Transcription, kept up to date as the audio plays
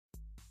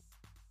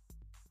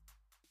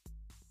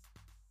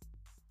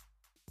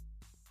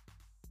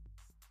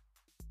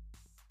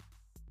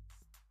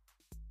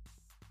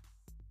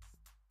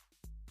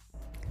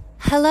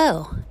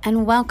Hello,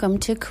 and welcome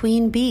to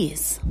Queen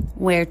Bees,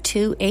 where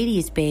two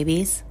 80s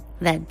babies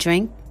that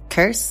drink,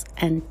 curse,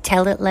 and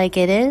tell it like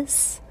it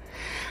is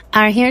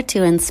are here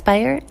to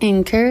inspire,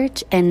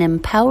 encourage, and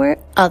empower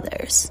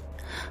others.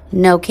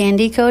 No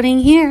candy coating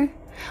here,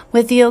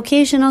 with the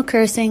occasional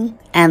cursing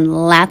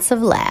and lots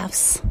of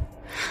laughs.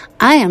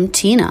 I am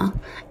Tina,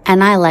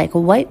 and I like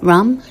white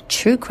rum,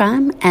 true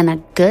crime, and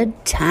a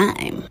good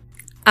time.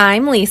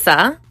 I'm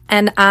Lisa,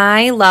 and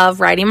I love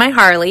riding my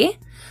Harley,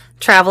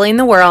 traveling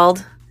the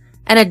world,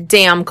 and a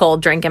damn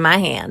cold drink in my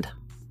hand.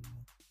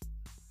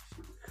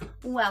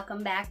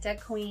 Welcome back to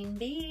Queen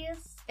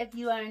Bees. If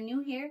you are new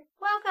here,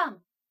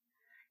 welcome.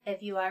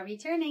 If you are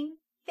returning,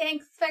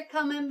 thanks for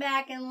coming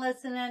back and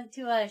listening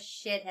to us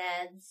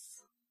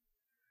shitheads.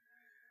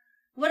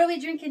 What are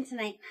we drinking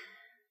tonight?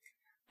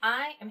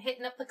 I am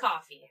hitting up the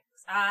coffee.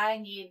 I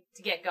need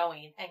to get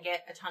going and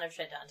get a ton of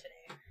shit done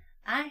today.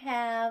 I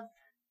have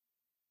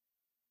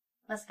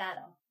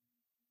Moscato.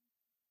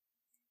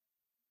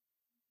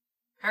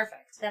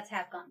 Perfect. That's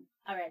half gone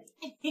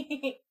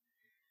already.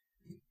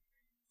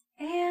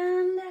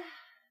 And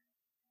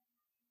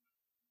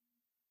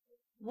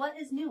what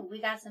is new?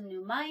 We got some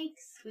new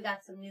mics. We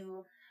got some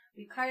new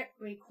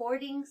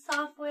recording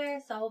software.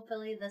 So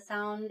hopefully the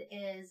sound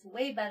is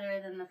way better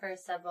than the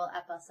first several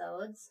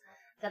episodes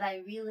that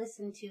I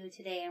re-listened to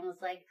today and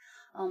was like,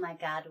 oh my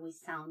God, we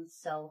sound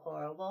so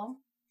horrible.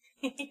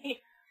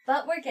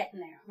 But we're getting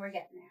there. We're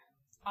getting there.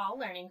 All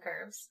learning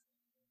curves.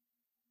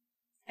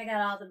 I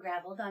got all the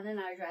gravel done in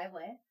our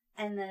driveway,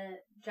 and the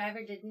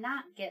driver did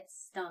not get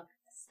stuck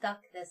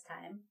this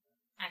time.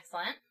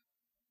 Excellent.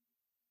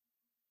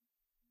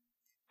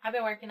 I've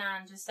been working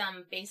on just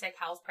some basic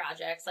house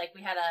projects. Like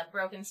we had a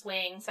broken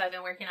swing, so I've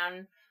been working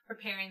on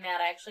repairing that.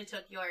 I actually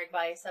took your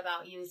advice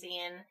about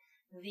using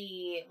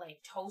the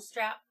toe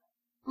strap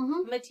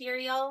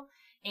material,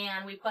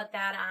 and we put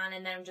that on,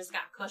 and then just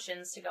got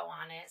cushions to go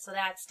on it. So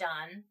that's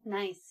done.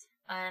 Nice.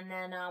 And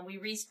then we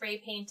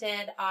respray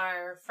painted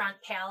our front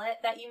palette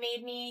that you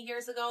made me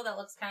years ago that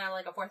looks kind of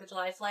like a 4th of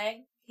July flag.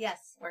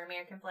 Yes. Or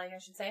American flag, I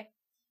should say.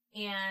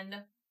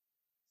 And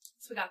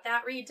so we got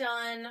that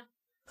redone.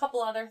 A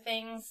couple other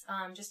things,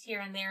 just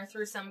here and there.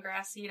 Threw some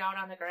grass seed out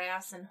on the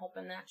grass and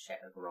hoping that shit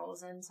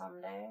grows in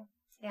someday.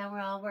 Yeah, we're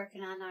all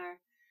working on our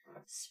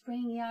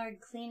spring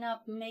yard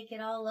cleanup and make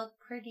it all look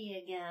pretty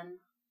again.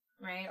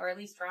 Right? Or at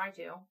least try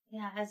to.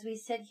 Yeah, as we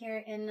sit here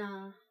in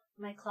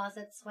my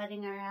closet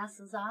sweating our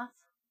asses off.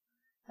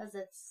 Because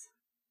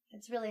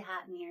it's really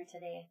hot in here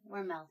today.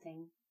 We're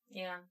melting.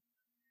 Yeah.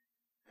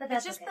 But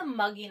that's it's just okay. the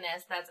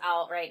mugginess that's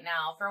out right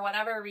now. For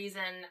whatever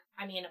reason,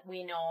 I mean,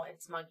 we know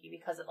it's muggy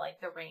because of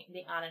the rain,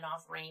 the on and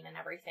off rain and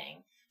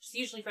everything. Just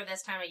usually for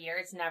this time of year,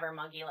 it's never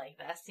muggy like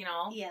this, you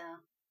know? Yeah.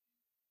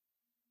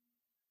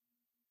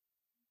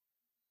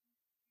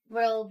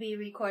 We'll be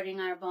recording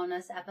our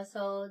bonus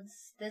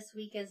episodes this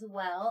week as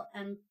well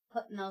and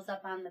putting those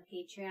up on the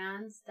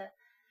Patreons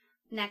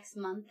next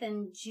month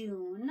in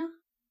June.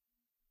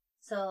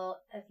 So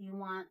if you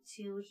want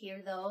to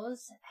hear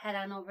those, head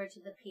on over to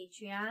the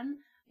Patreon,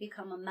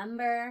 become a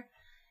member.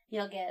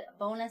 You'll get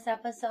bonus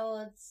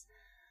episodes,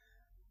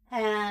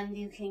 and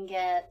you can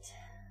get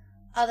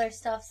other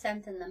stuff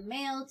sent in the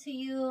mail to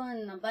you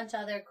and a bunch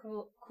of other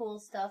cool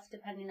stuff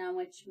depending on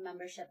which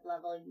membership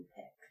level you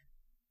pick.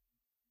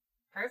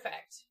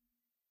 Perfect.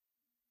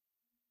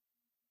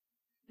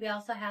 We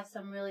also have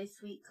some really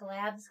sweet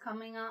collabs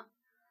coming up,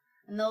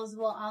 and those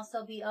will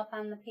also be up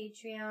on the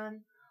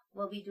Patreon.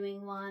 We'll be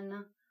doing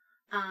one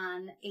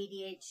on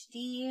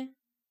ADHD,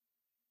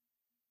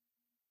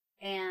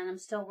 and I'm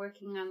still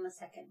working on the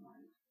second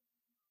one.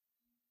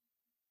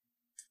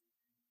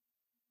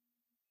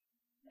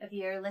 If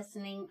you're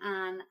listening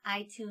on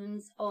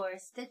iTunes or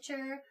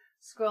Stitcher,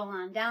 scroll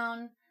on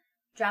down,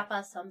 drop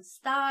us some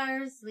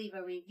stars, leave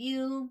a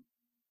review.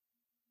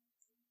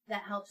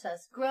 That helps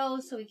us grow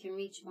so we can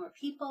reach more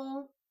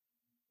people.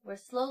 We're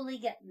slowly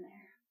getting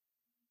there.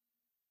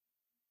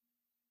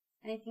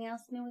 Anything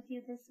else new with you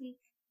this week?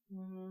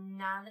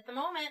 Not at the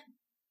moment.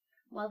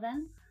 Well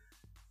then,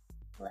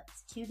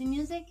 let's cue the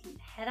music and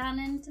head on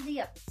into the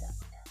episode.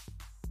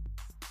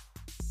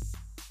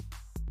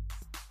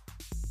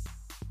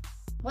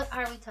 What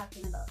are we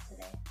talking about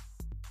today?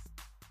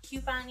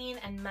 Couponing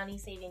and money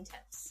saving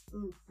tips.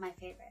 Ooh, my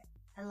favorite.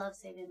 I love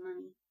saving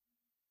money.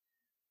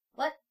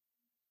 What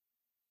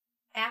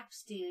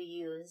apps do you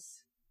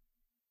use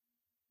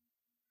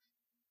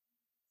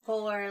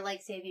for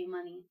saving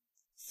money?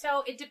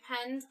 So it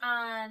depends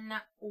on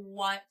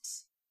what,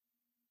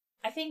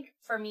 I think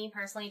for me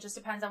personally, it just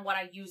depends on what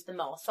I use the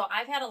most. So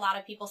I've had a lot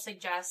of people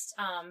suggest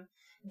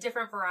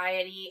different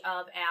variety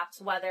of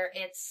apps, whether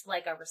it's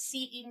like a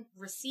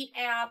receipt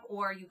app,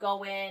 or you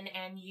go in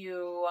and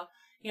you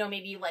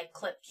maybe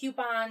clip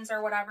coupons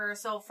or whatever.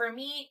 So for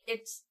me,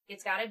 it's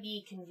got to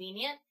be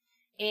convenient,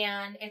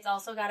 and it's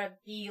also got to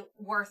be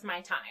worth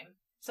my time.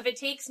 So if it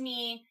takes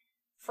me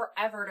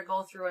forever to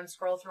go through and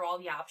scroll through all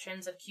the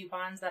options of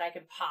coupons that I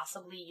could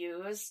possibly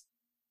use,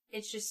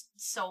 it's just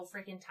so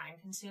freaking time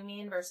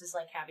consuming versus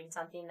having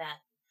something that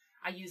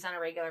I use on a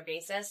regular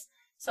basis.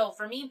 So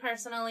for me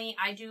personally,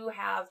 I do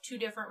have 2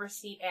 different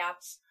receipt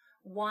apps.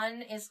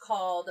 One is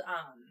called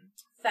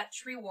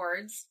Fetch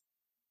Rewards,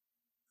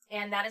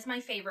 and that is my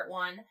favorite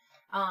one.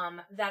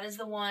 That is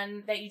the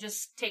one that you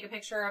just take a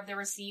picture of the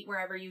receipt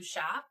wherever you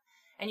shop.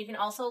 And you can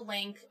also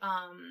link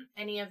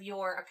any of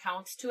your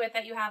accounts to it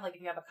that you have, like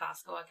if you have a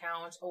Costco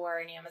account or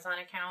an Amazon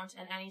account,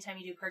 and anytime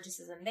you do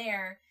purchases in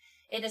there,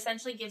 it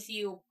essentially gives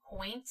you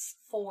points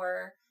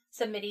for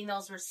submitting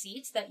those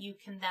receipts that you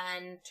can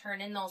then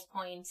turn in those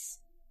points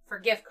for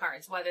gift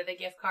cards, whether the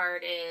gift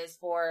card is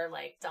for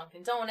like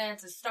Dunkin'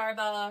 Donuts, a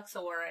Starbucks,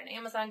 or an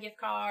Amazon gift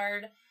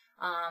card.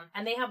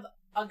 And they have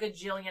a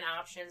gajillion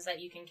options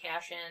that you can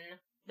cash in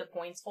the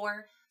points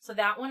for. So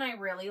that one I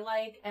really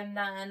like. And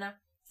then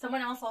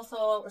someone else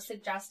also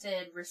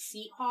suggested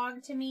Receipt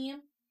Hog to me.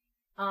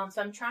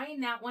 So I'm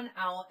trying that one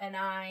out, and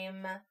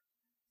I'm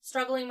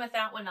struggling with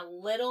that one a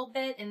little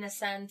bit in the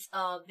sense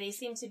of they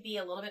seem to be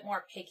a little bit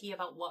more picky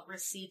about what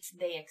receipts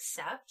they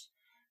accept.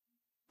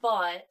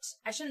 But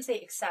I shouldn't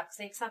say accept, because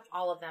they accept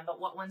all of them,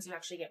 but what ones you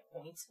actually get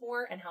points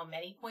for and how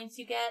many points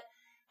you get.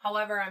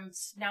 However,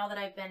 now that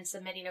I've been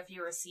submitting a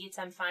few receipts,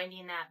 I'm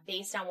finding that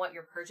based on what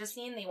you're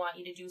purchasing, they want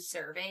you to do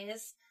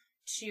surveys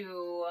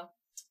to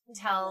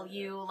tell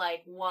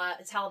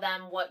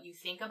them what you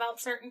think about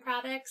certain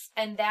products,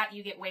 and that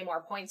you get way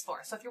more points for.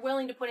 So if you're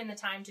willing to put in the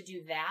time to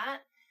do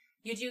that,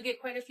 you do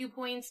get quite a few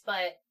points.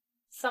 But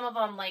some of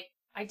them, like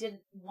I did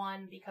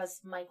one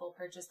because Michael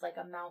purchased like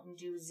a Mountain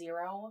Dew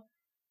Zero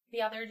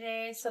the other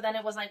day. So then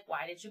it was like,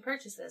 why did you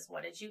purchase this?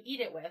 What did you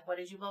eat it with? What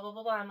did you blah, blah,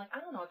 blah, blah. I'm like, I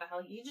don't know what the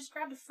hell. You just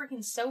grabbed a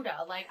freaking soda.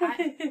 Like,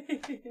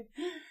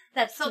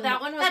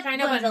 that one was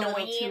kind of annoying. A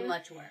little too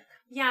much work.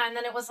 Yeah, and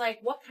then it was like,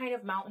 what kind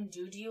of Mountain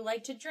Dew do you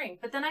like to drink?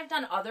 But then I've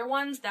done other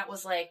ones that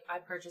was like, I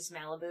purchased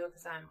Malibu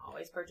because I'm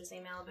always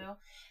purchasing Malibu.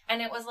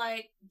 And it was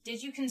like,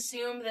 did you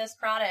consume this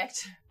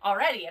product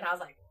already? And I was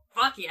like,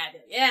 fuck yeah, I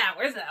did. Yeah,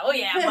 where's that? Oh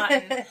yeah,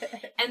 button.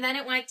 And then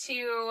it went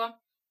to,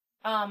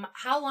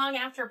 how long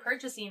after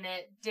purchasing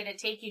it did it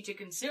take you to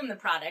consume the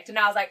product? And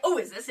I was like, oh,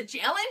 is this a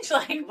challenge?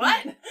 Like,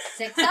 what?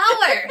 6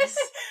 hours.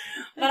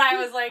 But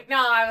I was like, no,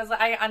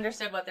 I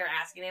understood what they're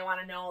asking. They want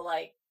to know,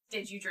 like,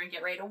 did you drink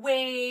it right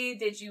away?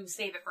 Did you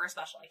save it for a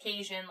special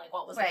occasion? Like,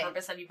 what was the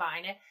purpose of you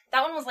buying it?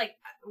 That one was, like,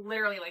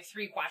 literally, like,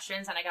 3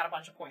 questions, and I got a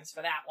bunch of points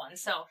for that one.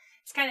 So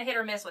it's kind of hit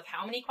or miss with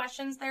how many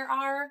questions there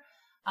are.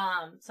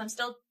 So I'm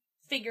still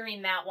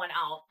figuring that one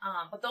out.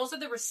 But those are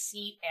the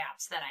receipt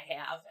apps that I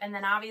have. And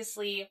then,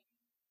 obviously,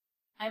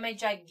 I'm a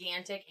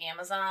gigantic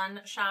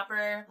Amazon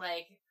shopper.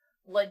 Like,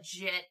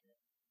 legit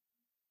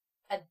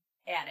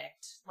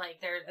addict.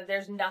 Like,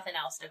 there's nothing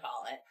else to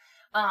call it.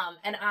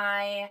 And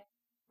I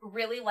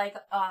really like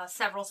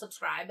several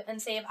subscribe and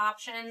save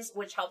options,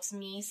 which helps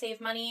me save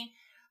money,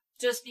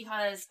 just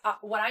because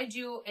what I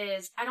do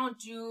is I don't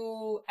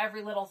do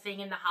every little thing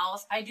in the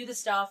house. I do the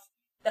stuff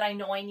that I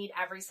know I need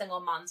every single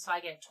month. So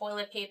I get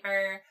toilet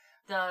paper,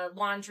 the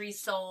laundry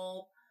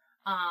soap,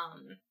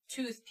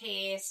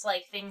 toothpaste,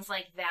 like things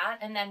like that.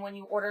 And then when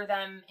you order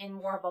them in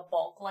more of a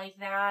bulk like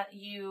that,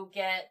 you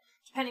get,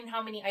 depending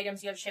how many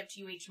items you have shipped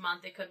to you each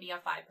month, it could be a 5%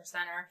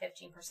 or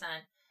 15%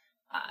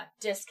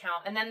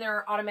 discount, and then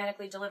they're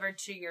automatically delivered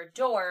to your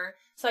door.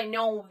 So I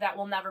know that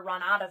we'll never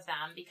run out of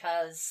them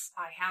because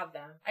I have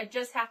them. I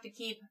just have to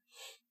keep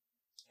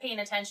paying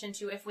attention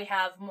to if we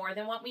have more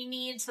than what we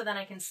need, so then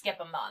I can skip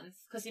a month,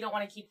 because you don't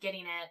want to keep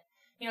getting it.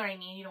 You know what I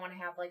mean? You don't want to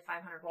have like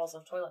 500 rolls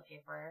of toilet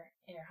paper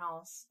in your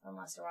house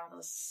unless you're one of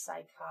those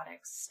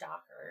psychotic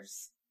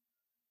stalkers.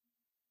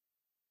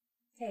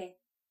 Hey,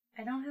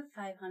 I don't have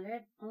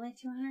 500, only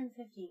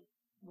 250.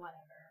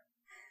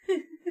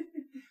 Whatever.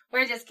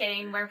 We're just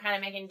kidding. We're kind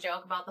of making a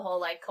joke about the whole,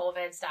 like,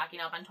 COVID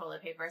stocking up on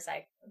toilet paper,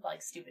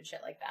 like stupid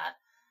shit like that.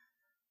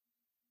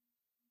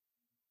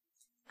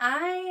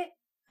 I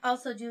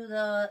also do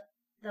the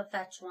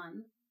Fetch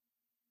one.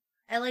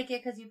 I like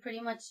it because you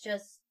pretty much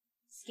just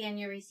scan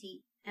your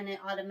receipt and it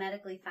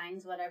automatically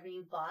finds whatever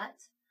you bought.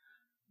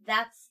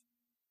 That's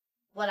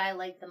what I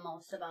like the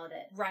most about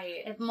it.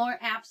 Right. If more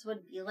apps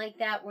would be like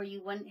that, where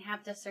you wouldn't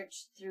have to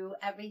search through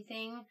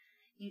everything,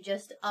 you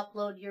just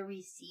upload your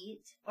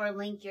receipt or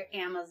link your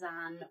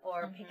Amazon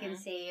or Pick and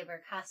Save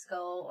or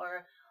Costco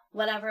or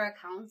whatever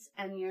accounts,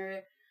 and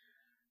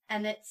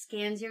it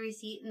scans your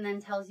receipt and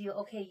then tells you,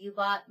 okay, you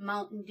bought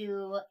Mountain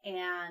Dew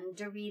and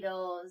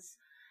Doritos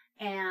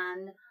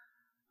and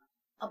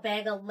a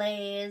bag of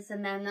Lay's,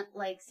 and then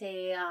like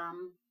say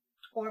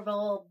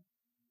Orville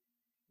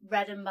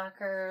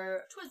Redenbacher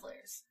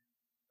Twizzlers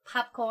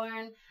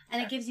popcorn,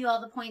 and it gives you all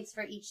the points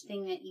for each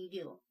thing that you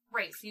do.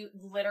 Right, so you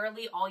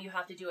literally, all you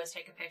have to do is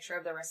take a picture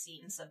of the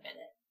receipt and submit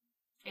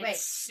it.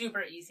 It's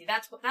super easy.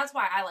 That's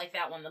why I like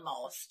that one the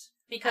most,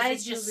 because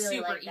it's just really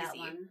super easy. That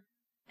one.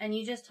 And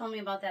you just told me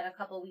about that a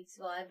couple weeks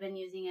ago. I've been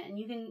using it, and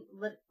you can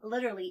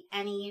literally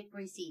any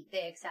receipt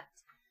they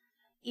accept.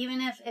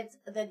 Even if it's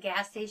the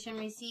gas station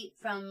receipt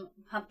from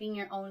pumping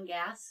your own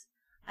gas.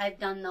 I've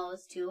done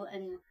those too,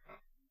 and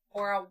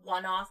or a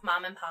one-off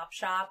mom and pop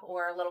shop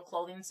or a little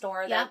clothing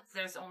store that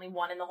there's only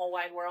one in the whole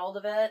wide world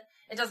of it,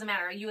 it doesn't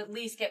matter. You at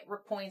least get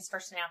points for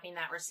snapping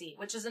that receipt,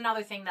 which is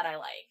another thing that I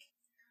like.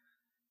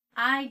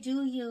 I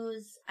do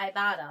use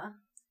Ibotta.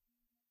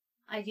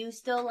 I do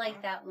still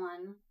like that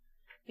one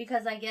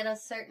because I get a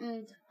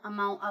certain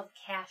amount of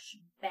cash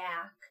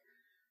back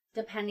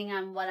depending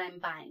on what I'm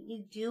buying.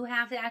 You do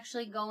have to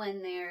actually go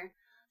in there,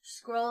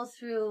 scroll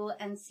through,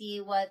 and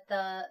see what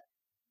the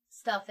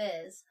stuff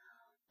is.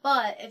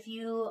 But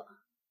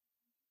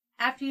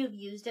after you've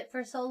used it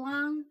for so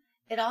long,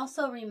 it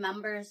also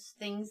remembers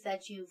things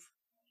that you've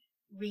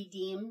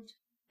redeemed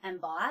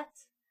and bought.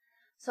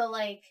 So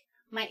like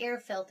my air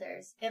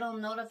filters, it'll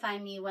notify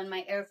me when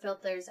my air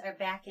filters are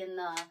back in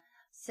the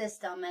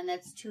system and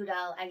it's $2.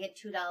 I get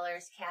 $2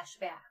 cash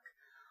back.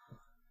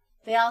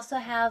 They also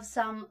have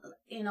some,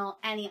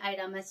 any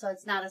item, so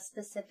it's not a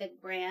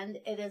specific brand.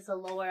 It is a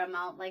lower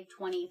amount, like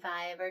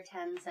 25 or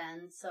 10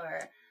 cents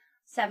or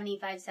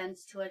 75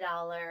 cents to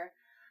 $1.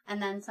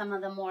 And then some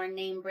of the more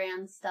name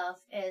brand stuff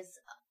is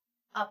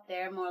up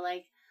there, more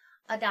like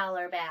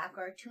 $1 back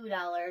or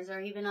 $2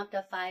 or even up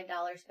to $5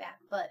 back.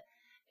 But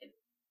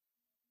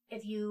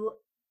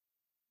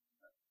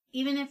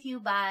even if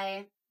you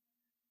buy,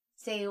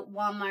 say,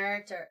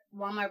 Walmart or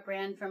Walmart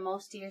brand for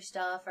most of your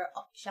stuff, or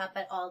shop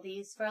at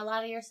Aldi's for a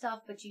lot of your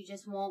stuff, but you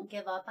just won't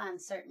give up on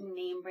certain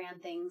name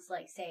brand things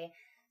like, say,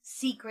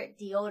 Secret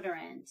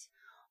deodorant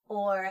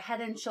or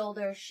Head and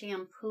Shoulders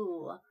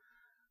shampoo.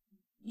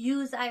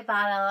 Use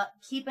Ibotta,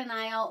 keep an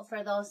eye out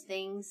for those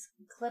things,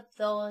 clip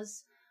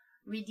those,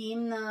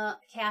 redeem the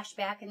cash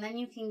back, and then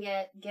you can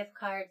get gift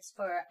cards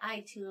for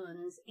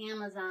iTunes,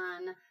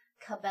 Amazon,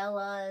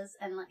 Cabela's,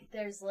 and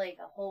there's a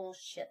whole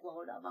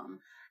shitload of them.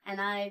 And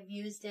I've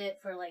used it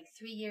for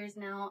 3 years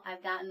now.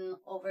 I've gotten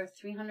over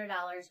 $300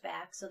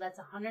 back, so that's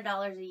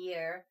 $100 a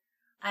year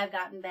I've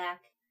gotten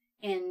back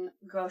in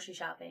grocery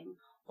shopping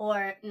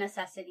or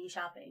necessity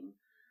shopping,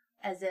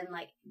 as in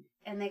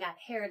and they got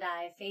hair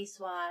dye, face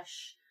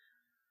wash,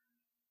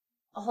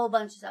 a whole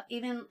bunch of stuff.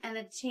 And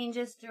it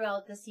changes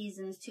throughout the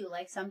seasons too.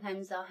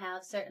 Sometimes they'll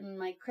have certain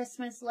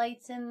Christmas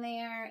lights in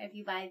there if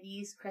you buy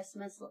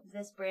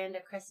this brand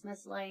of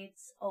Christmas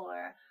lights,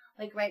 or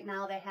right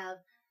now they have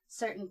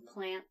certain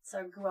plants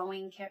or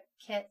growing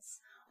kits,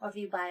 or if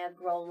you buy a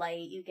grow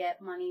light, you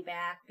get money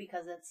back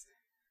because it's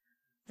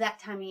that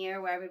time of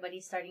year where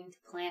everybody's starting to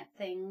plant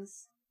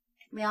things.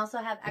 We also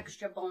have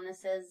extra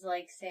bonuses,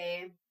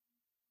 say,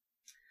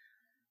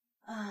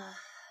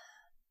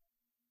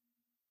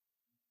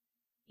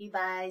 you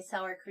buy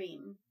sour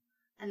cream,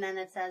 and then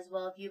it says,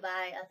 well, if you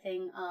buy a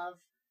thing of,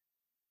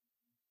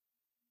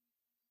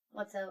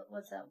 what's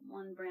that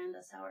one brand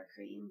of sour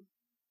cream?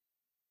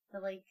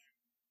 About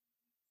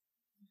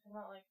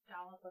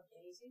dollop of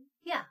Daisy?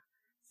 Yeah.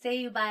 Say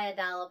you buy a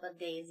dollop of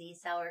Daisy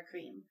sour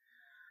cream,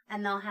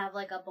 and they'll have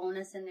a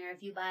bonus in there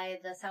if you buy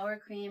the sour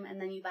cream and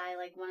then you buy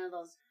one of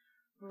those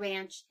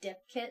ranch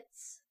dip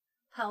kits,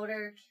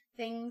 powder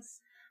things,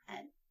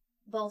 and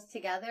both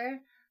together.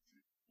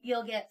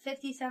 You'll get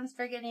 50 cents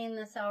for getting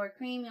the sour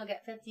cream, you'll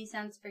get 50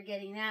 cents for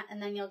getting that, and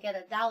then you'll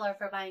get $1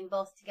 for buying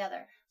both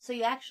together. So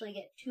you actually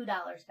get $2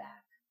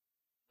 back.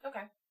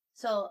 Okay.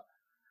 So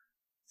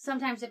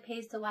sometimes it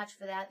pays to watch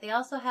for that. They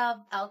also have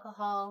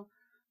alcohol,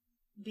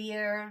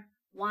 beer,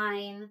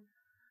 wine.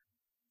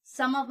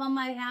 Some of them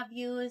I have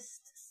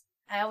used.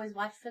 I always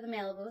watch for the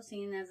Malibu,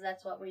 seeing as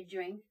that's what we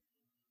drink.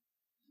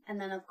 And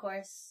then, of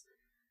course,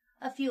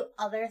 a few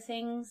other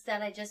things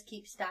that I just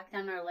keep stocked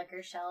on our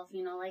liquor shelf,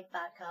 like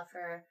vodka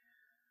for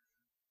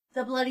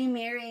the Bloody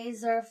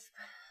Marys, or if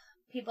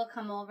people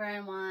come over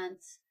and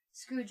want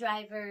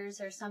screwdrivers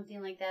or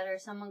something like that, or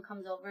someone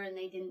comes over and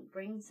they didn't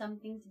bring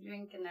something to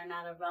drink and they're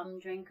not a rum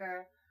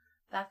drinker.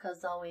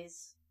 Vodka's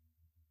always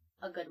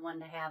a good one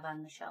to have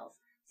on the shelf.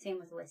 Same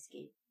with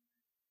whiskey.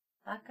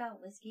 Vodka,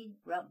 whiskey,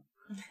 rum.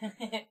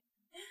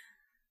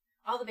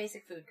 All the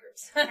basic food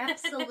groups.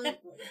 Absolutely.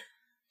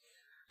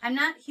 I'm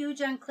not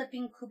huge on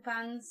clipping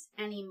coupons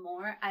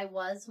anymore. I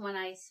was when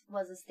I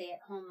was a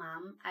stay-at-home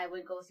mom. I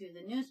would go through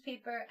the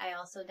newspaper. I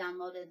also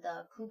downloaded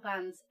the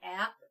Coupons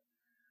app.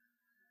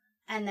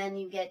 And then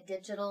you get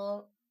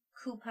digital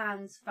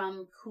coupons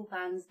from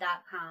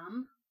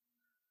coupons.com.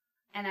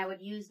 And I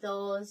would use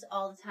those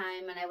all the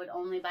time, and I would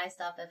only buy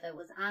stuff if it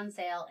was on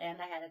sale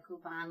and I had a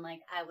coupon.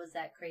 I was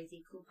that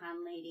crazy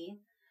coupon lady.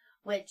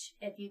 Which,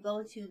 if you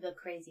go to the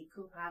Crazy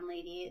Coupon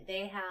Lady,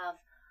 they have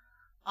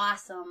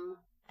awesome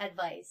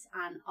advice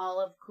on all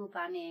of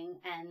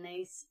couponing, and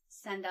they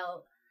send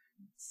out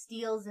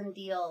steals and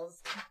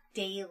deals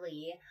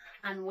daily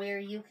on where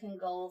you can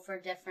go for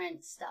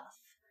different stuff.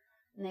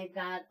 And they've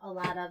got a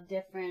lot of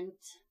different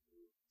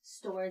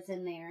stores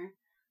in there,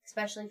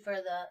 especially for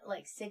the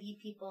city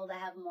people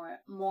that have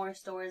more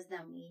stores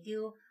than we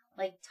do,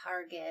 like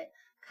Target,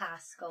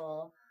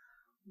 Costco,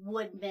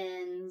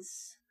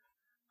 Woodman's,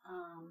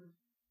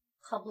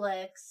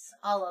 Publix,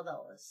 all of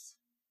those.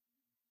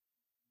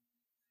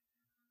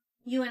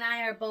 You and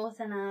I are both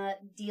in a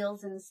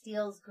Deals and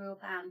Steals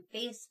group on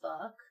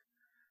Facebook.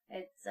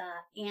 It's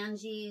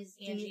Angie's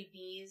Angie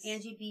B's.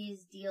 Angie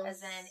B's deals.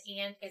 As in,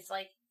 and it's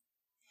like,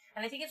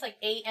 and I think it's like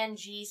ANG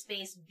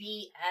space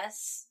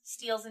BS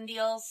Steals and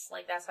Deals.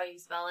 Like that's how you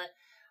spell it.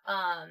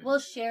 We'll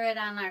share it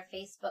on our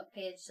Facebook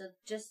page. So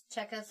just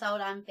check us out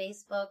on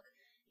Facebook.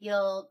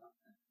 You'll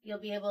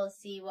be able to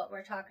see what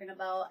we're talking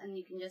about, and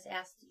you can just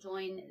ask to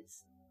join.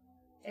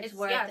 It's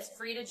worth it. It's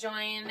free to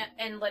join,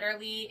 and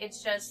literally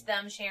it's just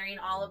them sharing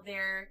all of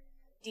their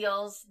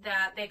deals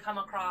that they come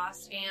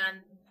across,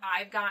 and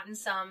I've gotten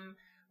some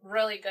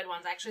really good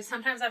ones. Actually,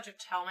 sometimes I have to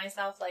tell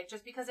myself, like,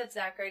 just because it's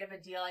that great of a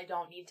deal, I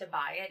don't need to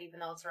buy it,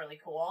 even though it's really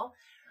cool.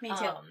 Me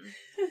too.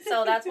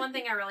 So that's one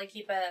thing I really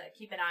keep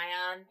an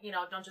eye on. You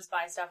know, don't just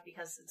buy stuff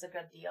because it's a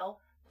good deal.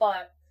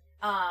 But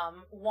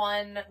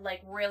one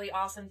like really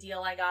awesome deal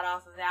I got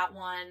off of that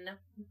one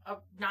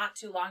not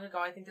too long ago.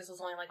 I think this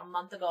was only like a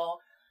month ago.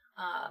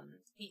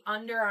 The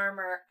Under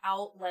Armour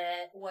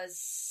outlet was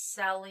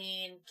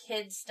selling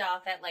kids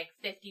stuff at like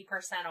 50%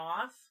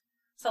 off.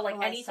 So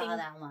like anything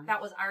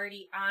that was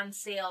already on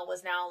sale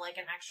was now like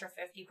an extra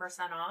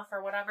 50% off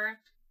or whatever.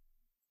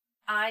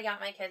 I got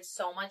my kids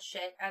so much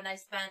shit, and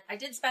I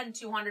did spend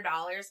 $200,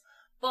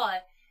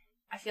 but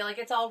I feel like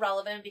it's all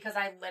relevant because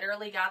I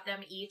literally got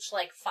them each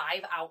like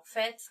 5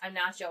 outfits. I'm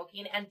not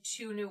joking. And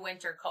 2 new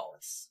winter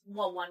coats.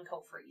 Well, 1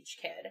 coat for each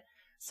kid.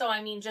 So,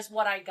 I mean, just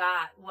what I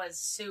got was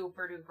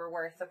super duper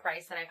worth the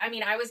price that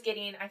I was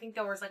getting, I think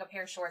there was like a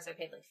pair of shorts I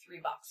paid like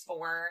 $3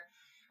 for.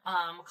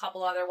 A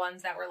couple other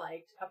ones that were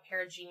like a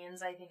pair of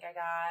jeans I think I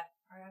got.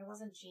 Or it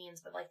wasn't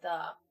jeans, but like the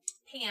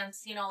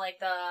pants, you know, like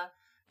the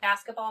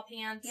basketball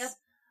pants. Yep.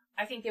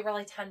 I think they were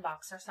like $10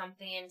 or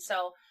something.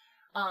 So,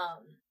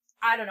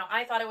 I don't know.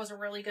 I thought it was a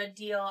really good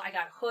deal. I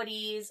got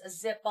hoodies, a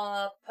zip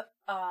up,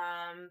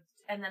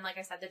 and then, like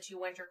I said, the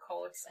 2 winter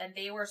coats, and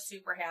they were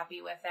super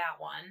happy with that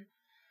one.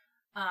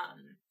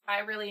 I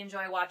really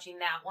enjoy watching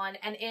that one.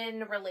 And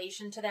in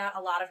relation to that,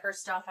 a lot of her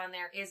stuff on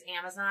there is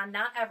Amazon.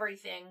 Not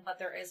everything, but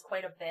there is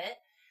quite a bit.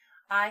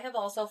 I have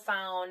also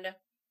found,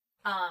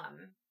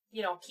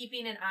 you know,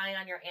 keeping an eye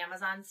on your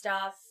Amazon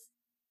stuff.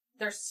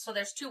 There's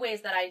 2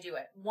 ways that I do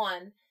it.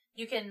 One,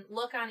 you can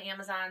look on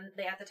Amazon.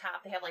 At the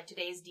top, they have like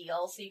today's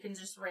deal, so you can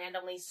just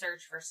randomly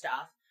search for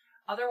stuff.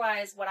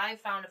 Otherwise, what I've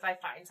found, if I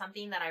find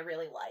something that I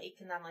really like,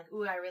 and I'm like,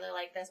 ooh, I really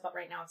like this, but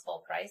right now it's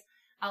full price,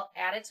 I'll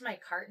add it to my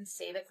cart and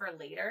save it for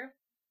later.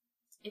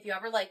 If you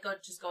ever like go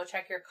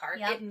check your cart,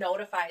 yep. It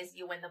notifies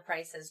you when the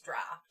price has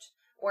dropped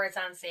or it's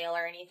on sale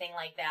or anything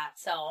like that.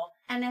 So,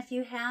 and if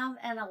you have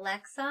an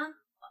Alexa,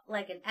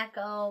 like an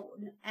Echo,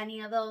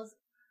 any of those,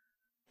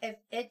 if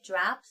it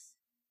drops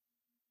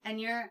and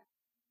your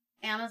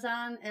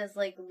Amazon is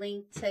like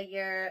linked to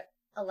your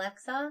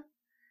Alexa,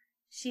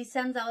 she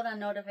sends out a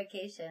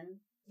notification.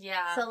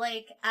 Yeah. So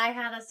like I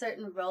had a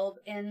certain robe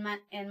in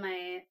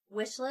my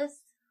wish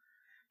list,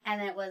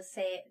 and it was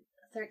say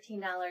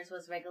 $13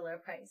 was regular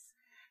price,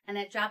 and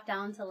it dropped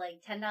down to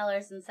like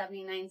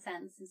 $10.79.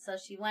 And so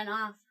she went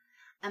off,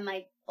 and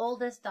my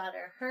oldest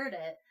daughter heard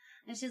it,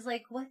 and she's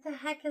like, "What the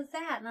heck is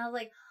that?" And I was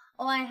like,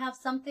 "Oh, I have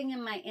something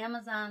in my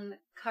Amazon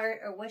cart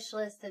or wish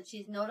list, and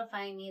she's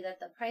notifying me that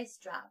the price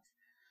dropped."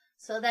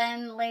 So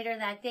then later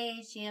that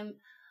day, she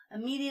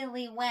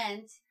immediately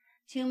went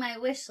to my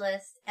wish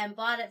list and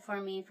bought it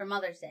for me for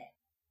Mother's Day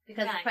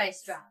because the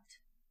price dropped.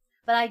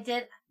 But I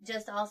did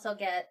just also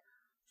get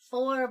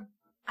 4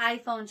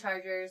 iPhone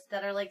chargers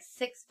that are like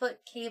 6-foot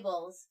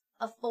cables,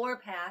 a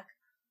 4-pack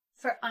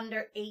for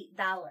under $8.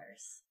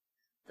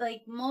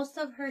 Like most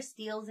of her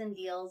steals and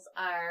deals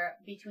are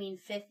between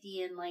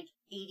 50 and like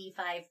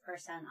 85%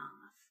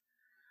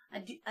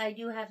 off. I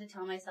do have to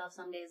tell myself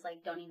some days,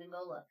 like, don't even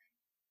go look.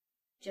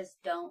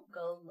 Just don't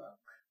go look.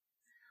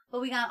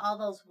 But we got all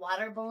those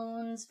water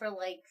balloons for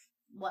like,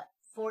 what,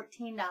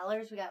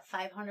 $14? We got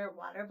 500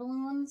 water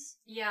balloons.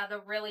 Yeah, the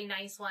really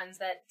nice ones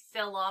that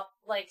fill up,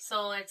 like,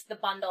 so it's the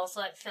bundle,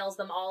 so it fills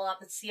them all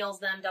up, it seals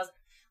them,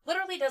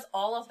 literally does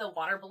all of the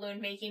water balloon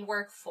making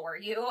work for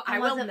you. I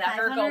will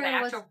never go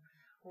back to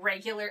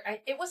regular,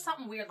 it was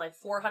something weird, like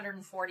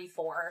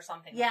 444 or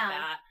something like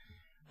that.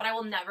 But I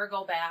will never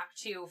go back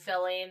to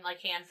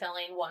hand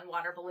filling 1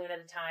 water balloon at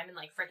a time and,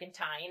 like, freaking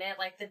tying it.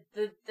 Like,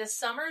 the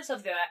summers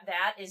of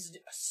that is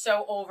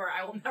so over.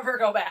 I will never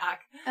go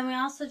back. And we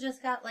also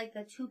just got, like, the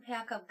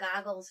 2-pack of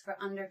goggles for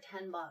under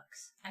 $10.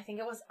 I think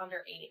it was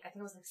under 8. I think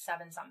it was, like,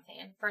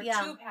 7-something for a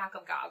 2-pack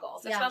of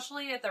goggles.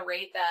 Especially at the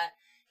rate that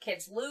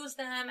kids lose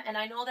them. And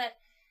I know that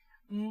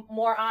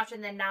more often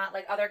than not,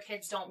 like, other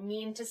kids don't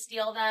mean to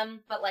steal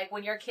them, but, like,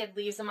 when your kid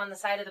leaves them on the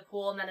side of the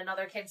pool and then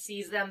another kid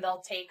sees them, they'll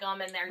take them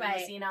and they're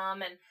using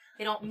them, and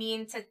they don't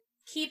mean to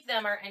keep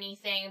them or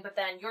anything, but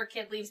then your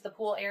kid leaves the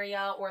pool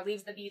area or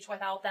leaves the beach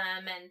without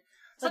them, and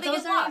so they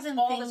get lost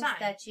all the time. Things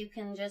that you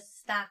can just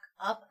stock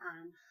up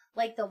on,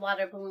 like the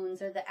water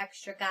balloons or the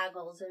extra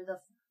goggles or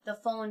the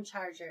phone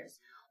chargers.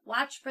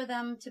 Watch for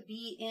them to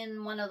be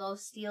in one of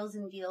those steals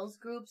and deals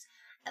groups.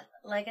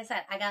 Like I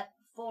said, I got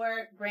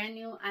 4 brand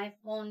new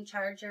iPhone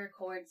charger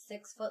cords,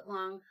 6 foot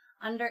long,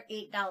 under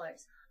 $8.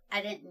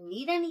 I didn't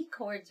need any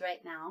cords right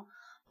now,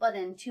 But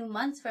in 2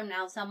 months from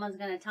now, someone's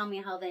going to tell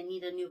me how they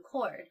need a new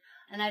cord.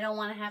 And I don't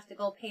want to have to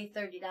go pay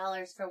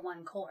 $30 for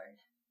one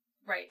cord.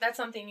 Right. That's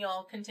something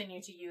you'll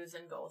continue to use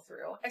and go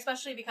through.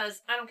 Especially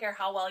because I don't care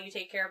how well you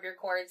take care of your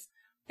cords.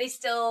 They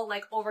still,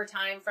 like, over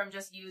time from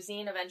just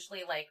using,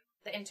 eventually, like,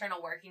 the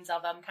internal workings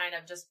of them kind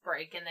of just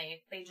break and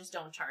they just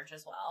don't charge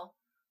as well.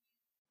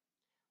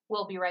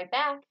 We'll be right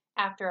back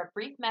after a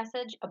brief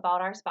message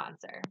about our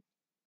sponsor.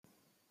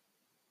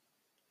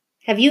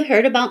 Have you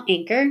heard about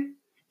Anchor?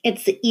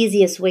 It's the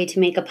easiest way to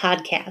make a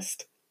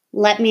podcast.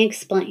 Let me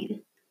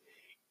explain.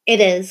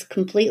 It is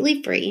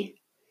completely free.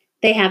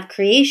 They have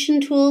creation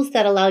tools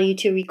that allow you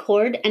to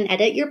record and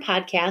edit your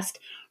podcast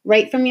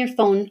right from your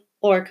phone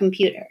or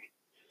computer.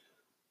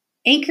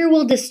 Anchor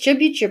will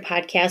distribute your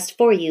podcast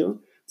for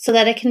you so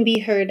that it can be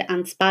heard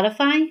on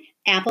Spotify,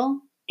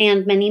 Apple,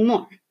 and many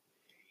more.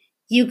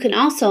 You can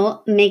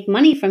also make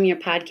money from your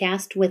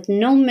podcast with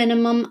no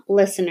minimum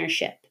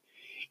listenership.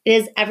 It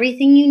is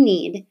everything you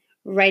need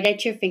right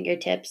at your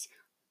fingertips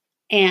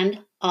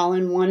and all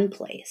in one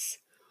place.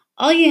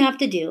 All you have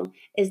to do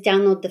is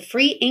download the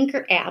free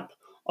Anchor app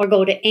or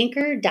go to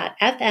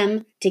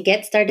anchor.fm to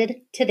get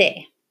started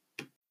today.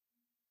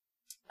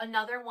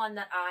 Another one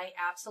that I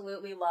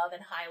absolutely love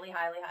and highly,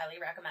 highly, highly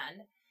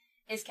recommend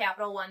is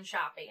Capital One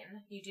Shopping.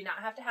 You do not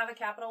have to have a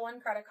Capital One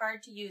credit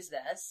card to use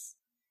this.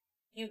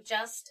 You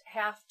just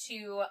have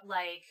to,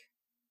 like,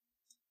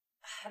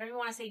 I don't even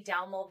want to say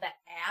download the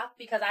app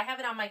because I have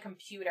it on my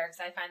computer because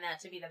I find that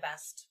to be the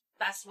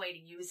best way to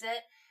use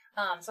it.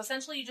 So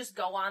essentially you just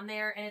go on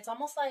there and it's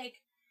almost like,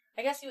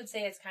 I guess you would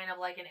say it's kind of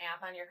like an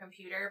app on your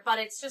computer, but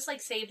it's just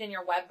like saved in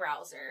your web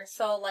browser.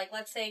 So like,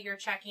 let's say you're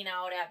checking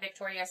out at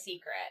Victoria's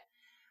Secret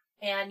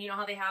and you know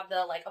how they have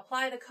the like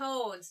apply the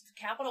codes.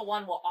 Capital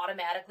One will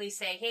automatically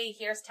say, hey,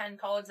 here's 10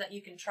 codes that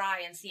you can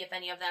try and see if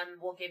any of them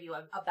will give you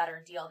a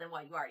better deal than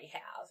what you already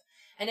have.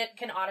 And it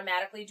can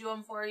automatically do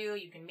them for you.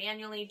 You can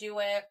manually do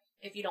it.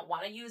 If you don't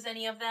want to use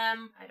any of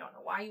them, I don't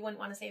know why you wouldn't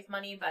want to save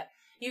money, but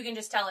you can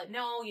just tell it,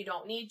 no, you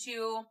don't need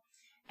to.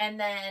 And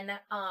then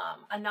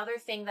another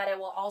thing that it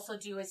will also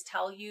do is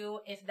tell you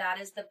if that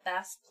is the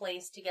best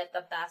place to get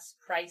the best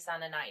price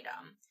on an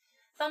item.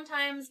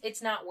 Sometimes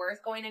it's not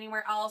worth going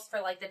anywhere else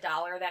for like the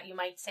 $1 that you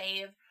might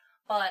save,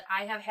 but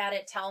I have had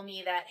it tell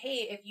me that,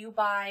 hey, if you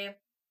buy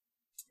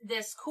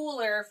this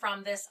cooler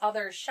from this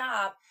other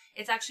shop,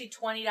 it's actually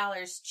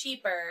 $20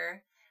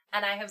 cheaper,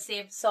 and I have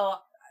saved, so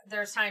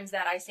there's times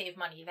that I save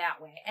money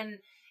that way. And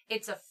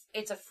it's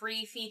a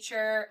free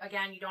feature.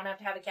 Again, you don't have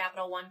to have a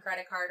Capital One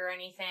credit card or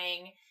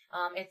anything.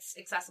 It's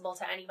accessible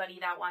to anybody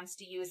that wants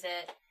to use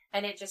it,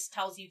 and it just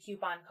tells you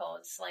coupon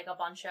codes, like a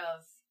bunch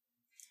of...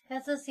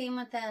 That's the same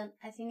with that,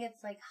 I think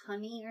it's like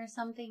Honey or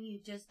something. You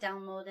just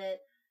download it,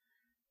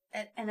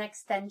 an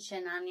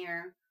extension on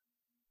your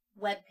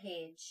web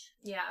page.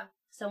 Yeah.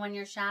 So when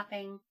you're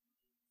shopping,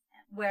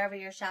 wherever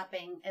you're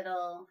shopping,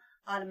 it'll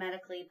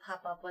automatically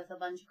pop up with a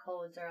bunch of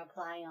codes or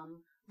apply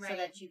them so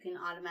that you can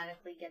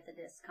automatically get the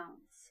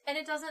discounts. And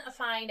it doesn't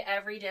find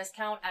every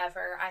discount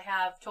ever. I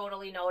have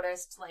totally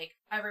noticed, like,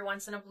 every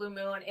once in a blue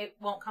moon, it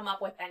won't come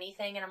up with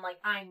anything. And I'm like,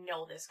 I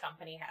know this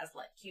company has,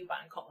 like,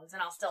 coupon codes.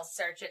 And I'll still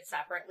search it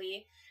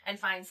separately and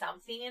find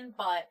something.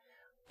 But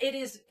it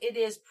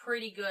is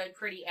pretty good,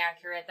 pretty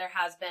accurate. There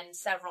has been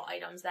several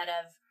items that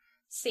have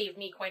saved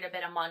me quite a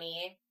bit of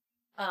money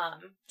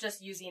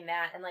just using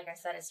that. And like I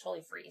said, it's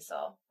totally free.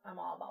 So I'm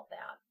all about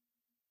that.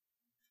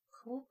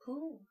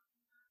 Cool.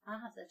 I'll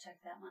have to check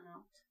that one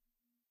out.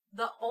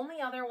 The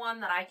only other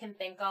one that I can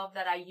think of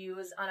that I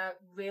use on a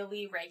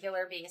really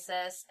regular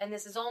basis, and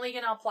this is only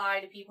going to apply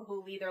to people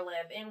who either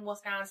live in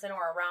Wisconsin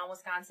or around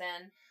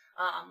Wisconsin,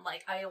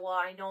 like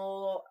Iowa. I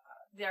know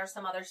there are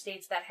some other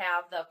states that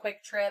have the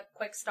Quick Trip,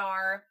 Quick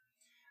Star,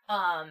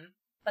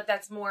 but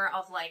that's more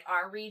of like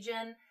our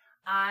region.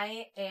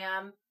 I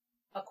am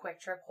a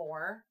Quick Trip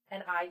whore,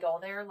 and I go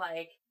there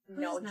like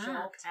no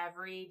joke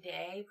every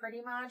day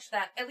pretty much.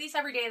 That at least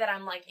every day that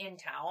I'm like in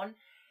town.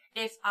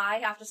 If I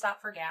have to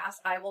stop for gas,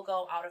 I will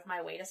go out of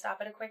my way to stop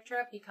at a Quick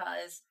Trip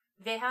because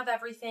they have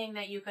everything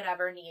that you could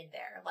ever need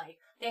there. Like,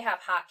 they have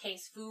hot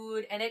case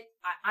food, and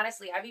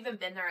honestly, I've even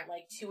been there at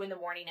like 2 a.m.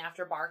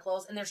 after bar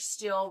close, and there's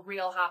still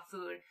real hot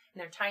food, and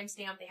they're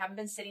time-stamped. They haven't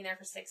been sitting there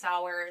for 6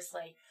 hours.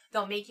 Like,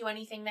 they'll make you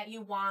anything that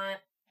you want,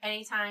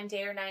 anytime,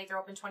 day or night. They're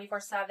open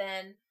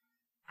 24/7.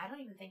 I don't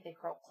even think they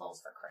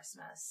close for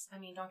Christmas. I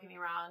mean, don't get me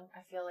wrong.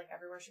 I feel like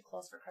everywhere should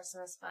close for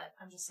Christmas, but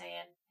I'm just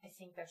saying, I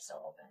think they're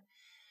still open.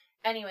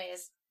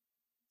 Anyways,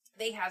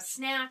 they have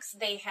snacks.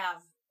 They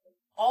have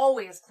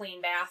always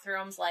clean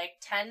bathrooms, like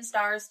 10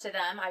 stars to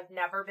them. I've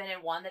never been in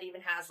one that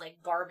even has like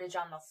garbage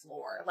on the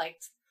floor.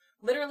 Like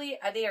literally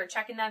they are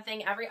checking that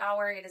thing every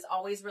hour. It is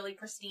always really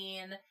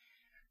pristine.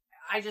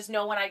 I just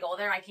know when I go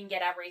there, I can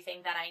get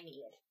everything that I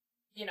need,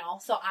 you know?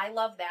 So I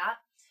love that.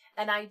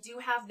 And I do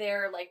have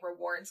their like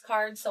rewards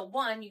card. So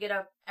one, you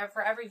get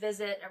for every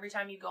visit, every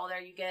time you go there,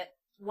 you get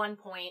 1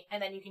 point,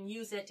 and then you can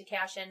use it to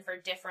cash in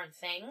for different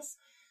things.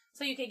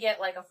 So you could get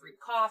like a free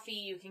coffee.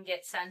 You can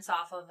get cents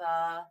off of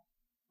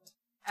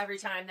every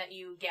time that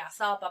you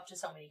gas up to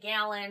so many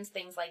gallons,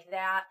 things like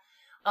that.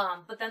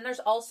 But then there's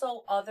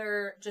also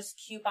other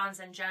just coupons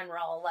in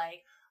general,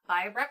 like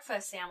buy a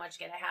breakfast sandwich,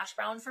 get a hash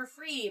brown for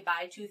free,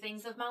 buy 2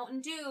 things of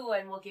Mountain Dew,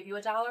 and we'll give you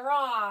 $1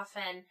 off.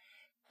 And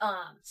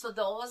so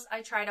those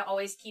I try to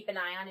always keep an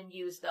eye on and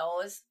use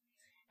those.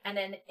 And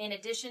then in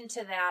addition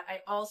to that, I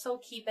also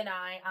keep an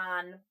eye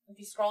on, if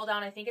you scroll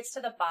down, I think it's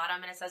to the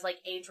bottom and it says like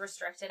age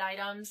restricted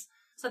items.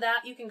 So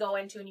that you can go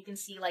into and you can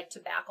see like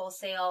tobacco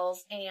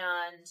sales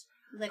and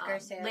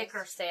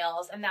liquor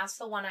sales. And that's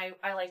the one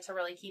I like to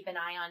really keep an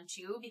eye on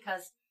too,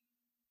 because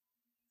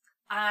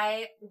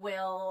I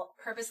will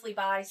purposely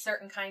buy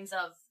certain kinds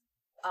of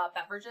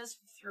beverages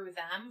through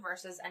them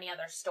versus any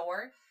other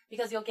store,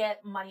 because you'll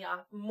get money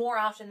off more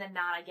often than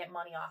not. I get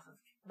money off of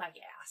my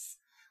gas.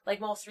 Like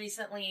most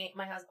recently,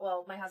 my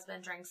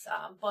husband drinks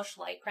Busch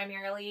Light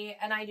primarily,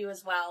 and I do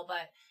as well,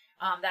 but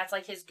that's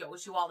like his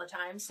go-to all the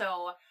time.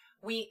 So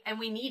we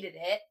needed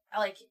it.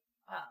 Like,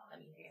 I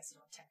guess you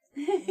don't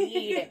technically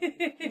need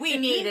it. We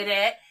needed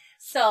it.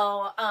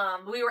 So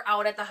we were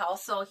out at the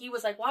house. So he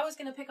was like, well, I was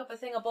going to pick up a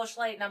thing of Busch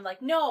Light. And I'm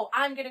like, no,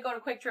 I'm going to go to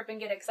Quick Trip and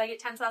get it because I get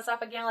 10 cents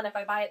off a gallon if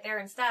I buy it there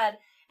instead.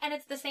 And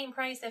it's the same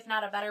price, if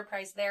not a better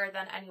price there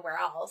than anywhere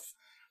else.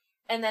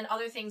 And then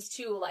other things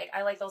too, like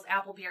I like those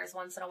apple beers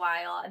once in a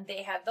while, and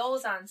they had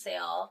those on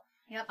sale.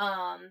 Yep.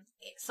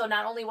 So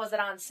not only was it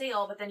on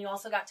sale, but then you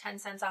also got 10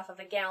 cents off of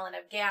a gallon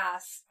of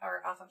gas,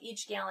 or off of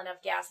each gallon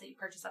of gas that you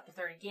purchase up to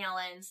 30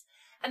 gallons.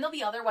 And there'll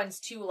be other ones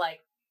too, like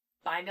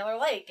buy Miller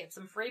Lite, get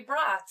some free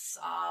brats.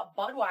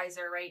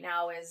 Budweiser right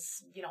now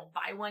is,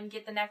 buy one,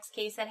 get the next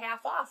case at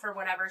half off or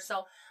whatever.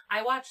 So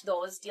I watch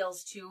those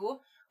deals too.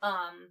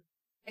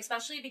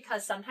 Especially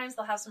because sometimes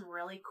they'll have some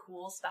really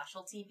cool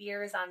specialty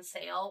beers on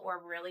sale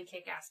or really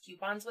kick-ass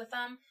coupons with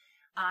them.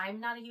 I'm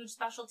not a huge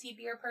specialty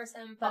beer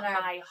person, but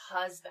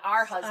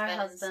our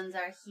husbands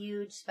are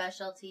huge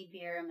specialty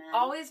beer men.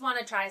 Always want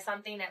to try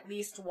something at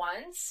least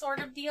once sort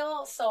of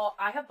deal. So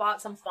I have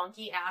bought some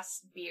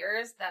funky-ass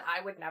beers that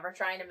I would never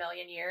try in a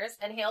million years,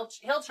 and he'll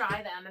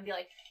try them and be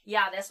like,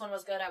 yeah, this one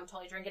was good, I would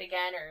totally drink it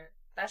again, or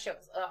that shit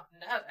was,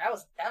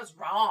 that was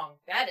wrong.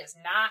 That is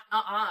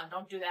not,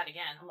 don't do that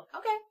again. I'm like,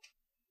 okay.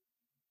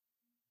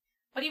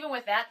 But even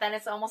with that, then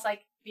it's almost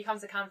like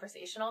becomes a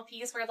conversational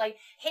piece where like,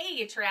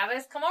 hey,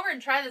 Travis, come over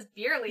and try this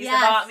beer Lisa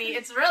bought me.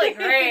 It's really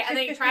great. And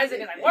then he tries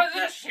it and he's like, what is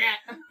this shit?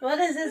 What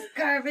is this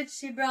garbage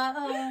she brought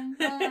home?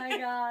 Oh my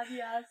God,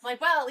 yes. I'm like,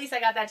 well, at least I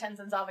got that 10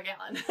 cents off a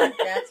gallon.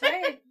 That's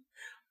right.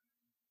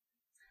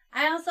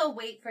 I also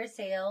wait for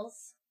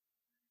sales.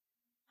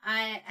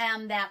 I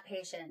am that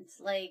patient.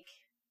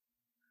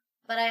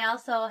 But I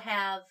also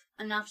have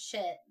enough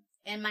shit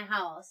in my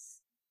house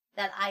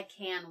that I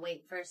can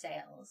wait for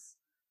sales.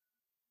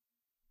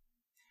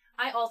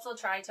 I also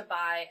try to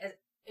buy, and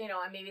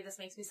maybe this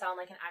makes me sound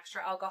like an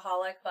extra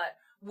alcoholic, but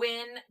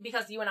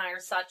because you and I are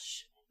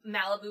such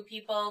Malibu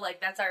people,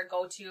 like that's our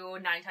go-to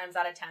 9 times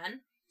out of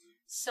 10.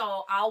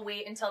 So I'll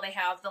wait until they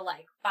have the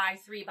buy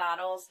 3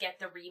 bottles, get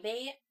the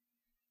rebate,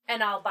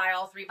 and I'll buy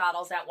all 3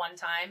 bottles at one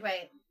time.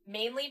 Right.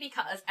 Mainly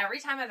because every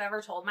time I've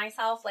ever told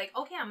myself,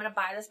 okay, I'm going to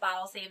buy this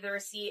bottle, save the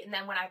receipt, and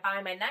then when I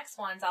buy my next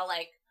ones, I'll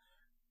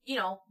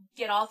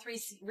get all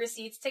 3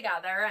 receipts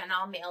together and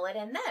I'll mail it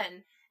in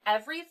then.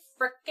 Every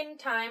frickin'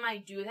 time I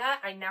do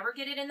that, I never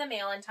get it in the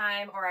mail in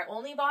time, or I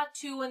only bought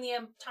 2 in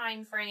the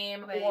time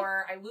frame, right,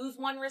 or I lose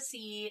 1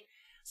 receipt.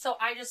 So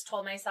I just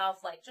told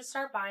myself, just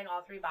start buying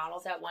all 3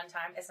 bottles at one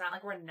time. It's not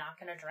like we're not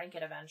going to drink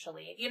it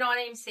eventually. You know what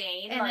I'm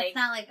saying? And it's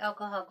not like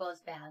alcohol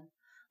goes bad.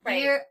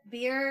 Right.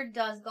 Beer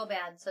does go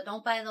bad, so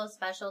don't buy those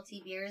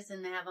specialty beers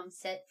and have them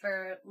sit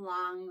for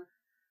long,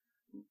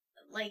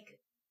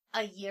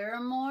 a year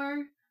or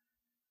more.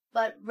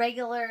 But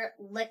regular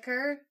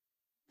liquor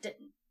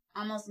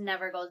almost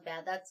never goes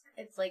bad.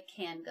 It's like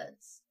canned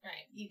goods.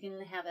 Right. You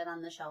can have it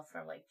on the shelf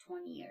for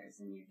 20 years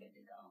and you're good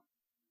to go.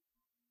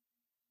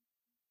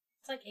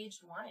 It's like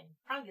aged wine.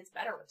 Probably gets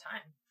better with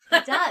time.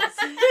 It does.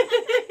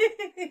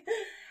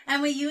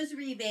 And we use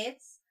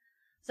rebates.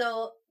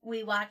 So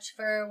we watch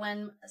for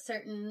when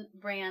certain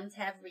brands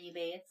have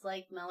rebates,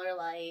 like Miller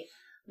Lite,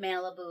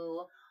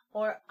 Malibu,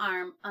 or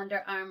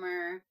Under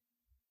Armour.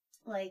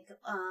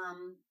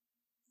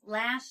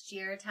 Last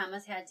year,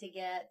 Thomas had to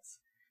get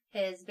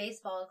his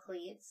baseball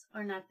cleats,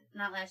 or not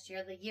last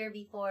year, the year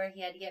before,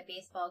 he had to get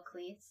baseball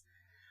cleats.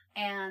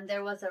 And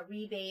there was a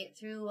rebate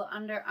through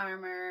Under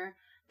Armour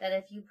that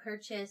if you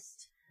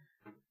purchased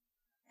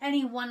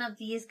any one of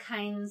these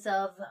kinds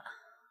of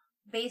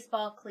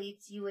baseball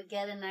cleats, you would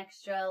get an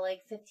extra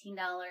 $15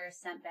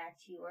 sent back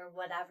to you, or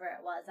whatever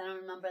it was. I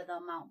don't remember the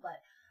amount,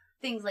 but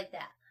things like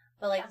that.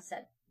 But you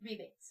said,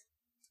 rebates.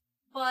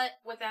 But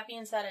with that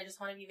being said, I just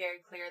want to be very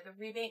clear. The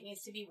rebate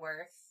needs to be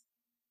worth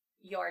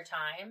your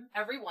time.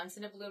 Every once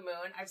in a blue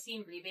moon, I've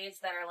seen rebates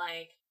that are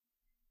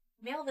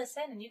mail this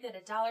in and you get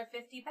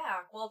 $1.50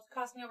 back. Well, it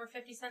cost me over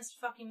 50 cents to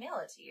fucking mail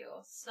it to you.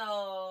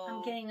 So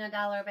I'm getting $1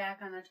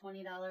 back on a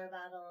 $20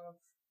 bottle of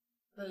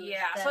booze.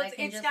 Yeah, so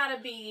it's gotta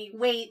be.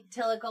 Wait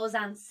till it goes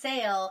on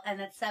sale and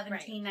it's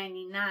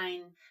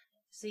 $17.99,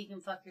 so you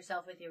can fuck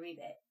yourself with your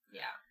rebate.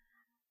 Yeah.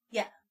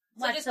 Yeah.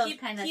 So watch just those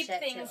keep kind of keep shit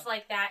things too.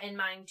 like that in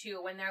mind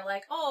too when they're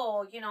like,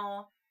 oh,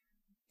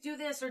 do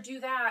this or do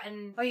that,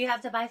 and Or you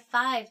have to buy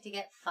 5 to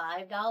get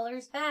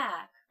 $5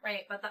 back.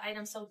 right, but the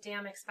item's so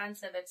damn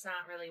expensive, it's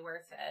not really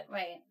worth it.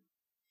 Right.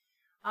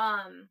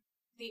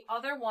 The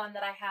other one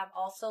that I have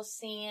also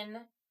seen,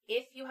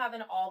 if you have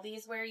an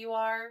Aldi's where you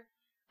are,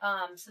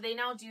 so they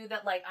now do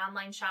that like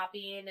online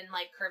shopping and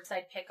like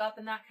curbside pickup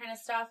and that kind of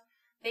stuff.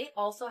 They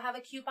also have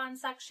a coupon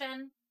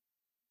section,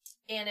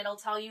 and it'll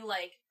tell you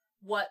like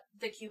what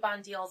the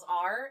coupon deals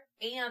are.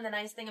 And the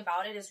nice thing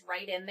about it is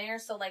right in there.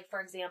 So like, for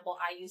example,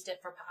 I used it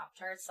for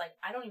Pop-Tarts. Like,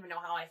 I don't even know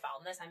how I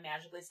found this. I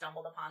magically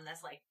stumbled upon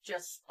this like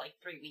just like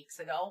 3 weeks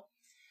ago.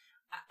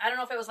 I don't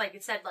know if it was like,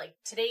 it said like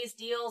today's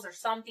deals or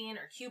something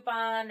or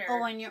coupon or.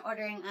 Oh, when you're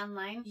ordering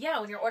online? Yeah,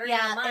 when you're ordering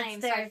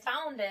online. So I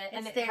found it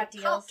and it had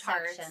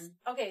Pop-Tarts. Section.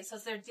 Okay, so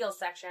it's their deal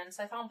section.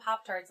 So I found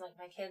Pop-Tarts. Like,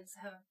 my kids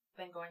have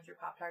been going through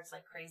Pop-Tarts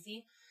like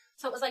crazy.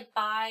 So it was like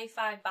buy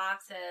 5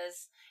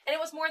 boxes. And it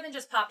was more than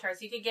just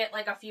Pop-Tarts. You could get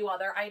like a few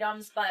other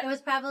items, but. It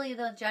was probably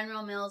the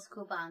General Mills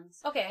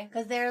coupons. Okay.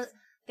 Because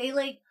they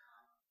like,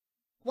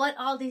 what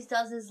Aldi's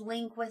does is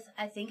link with,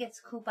 I think it's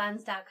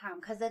coupons.com.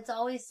 Because it's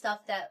always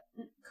stuff that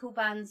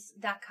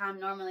coupons.com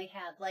normally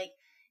have. Like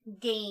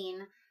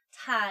Gain,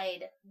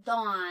 Tide,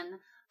 Dawn,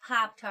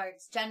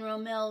 Pop-Tarts, General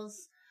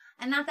Mills.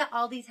 And not that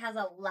Aldi's has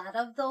a lot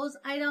of those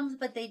items,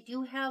 but they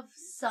do have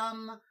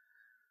some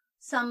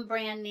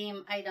brand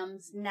name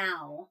items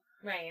now.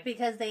 Right.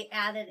 Because they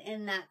added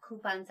in that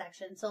coupon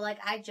section. So like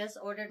I just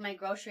ordered my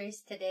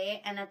groceries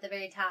today, and at the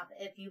very top,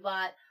 if you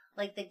bought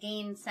like the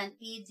Gain scent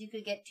beads, you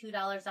could get $2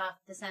 off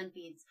the scent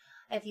beads.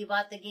 If you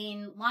bought the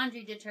Gain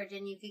laundry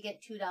detergent, you could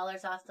get $2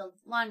 off the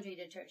laundry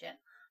detergent.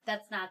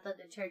 That's not the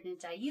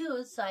detergent I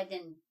use, so I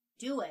didn't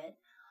do it.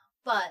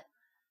 But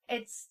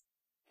it's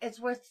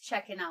worth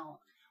checking out.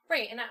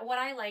 Right, and what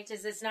I liked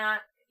is it's not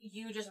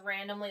you just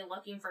randomly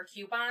looking for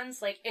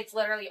coupons. Like, it's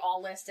literally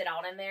all listed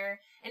out in there.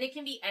 And it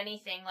can be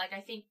anything. Like, I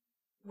think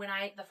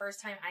the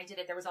first time I did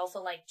it, there was also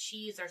like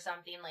cheese or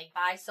something. Like,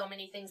 buy so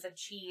many things of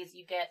cheese,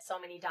 you get so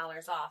many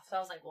dollars off. So I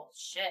was like, well,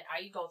 shit, how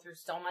you go through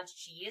so much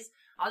cheese?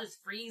 I'll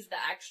just freeze the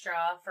extra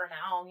for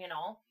now,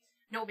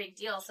 no big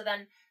deal. So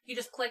then you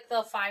just click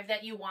the 5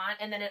 that you want,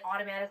 and then it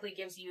automatically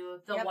gives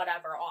you the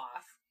whatever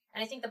off.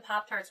 And I think the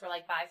Pop-Tarts were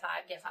like buy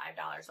 5, get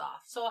 $5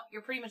 off. So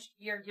you're pretty much,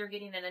 you're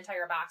getting an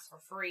entire box for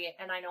free,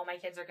 and I know my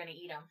kids are going to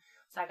eat them.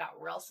 So I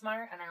got real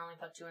smart, and I only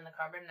put 2 in the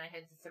cupboard, and I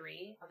hid the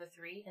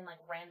 3 in like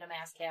random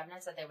ass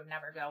cabinets that they would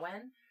never go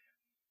in.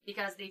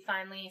 Because they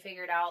finally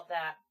figured out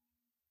that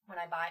when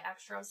I buy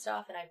extra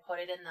stuff and I put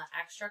it in the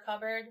extra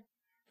cupboard,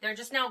 they're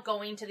just now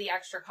going to the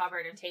extra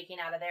cupboard and taking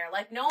out of there.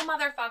 Like, no,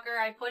 motherfucker,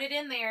 I put it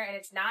in there, and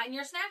it's not in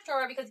your snack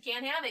drawer because you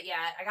can't have it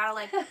yet. I gotta,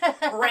 like,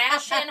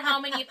 ration how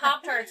many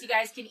Pop-Tarts you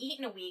guys can eat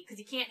in a week because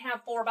you can't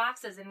have 4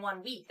 boxes in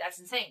 1 week. That's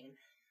insane.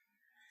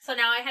 So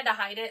now I had to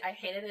hide it. I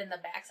hid it in the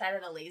backside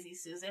of the Lazy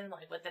Susan,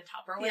 like, with the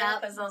Tupperware,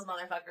 because those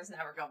motherfuckers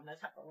never go in the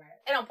Tupperware.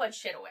 They don't put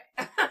shit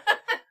away.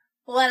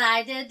 What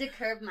I did to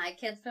curb my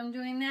kids from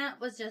doing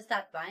that was just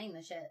stop buying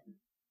the shit.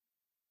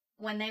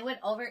 When they would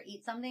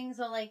overeat something,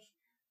 so, like,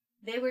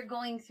 they were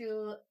going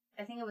through,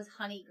 I think it was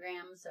Honey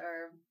Grams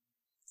or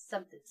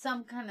something,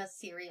 some kind of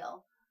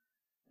cereal.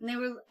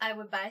 And I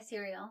would buy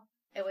cereal,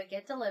 it would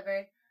get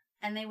delivered,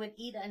 and they would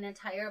eat an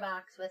entire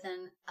box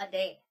within a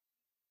day.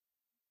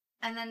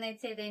 And then they'd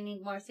say they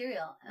need more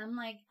cereal. And I'm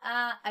like,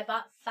 I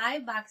bought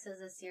 5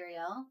 boxes of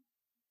cereal.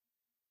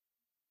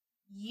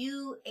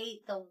 You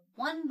ate the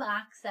 1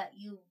 box that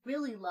you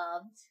really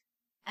loved,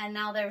 and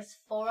now there's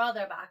 4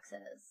 other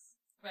boxes.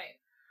 Right.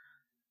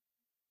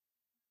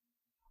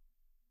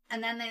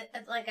 And then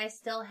I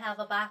still have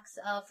a box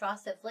of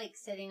Frosted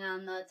Flakes sitting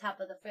on the top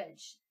of the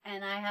fridge.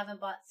 And I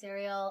haven't bought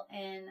cereal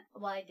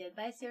I did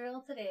buy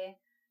cereal today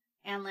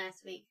and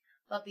last week.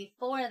 But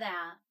before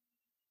that,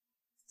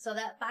 so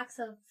that box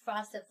of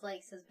Frosted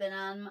Flakes has been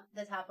on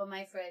the top of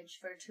my fridge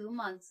for 2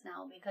 months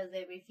now because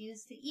they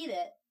refuse to eat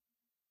it.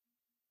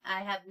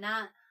 I have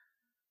not,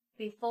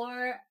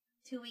 before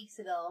 2 weeks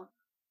ago,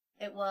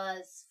 it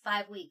was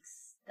 5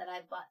 weeks that I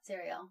bought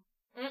cereal.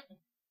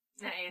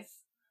 Nice.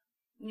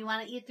 You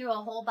want to eat through a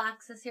whole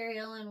box of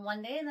cereal in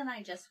 1 day, then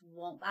I just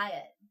won't buy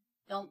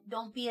it.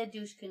 Don't be a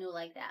douche canoe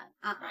like that.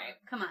 Right.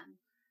 Come on.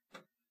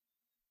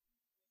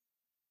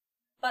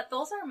 But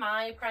those are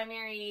my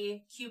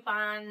primary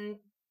coupon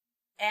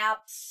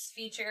apps,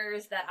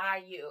 features that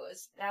I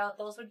use.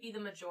 Those would be the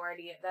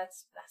majority.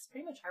 That's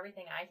pretty much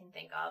everything I can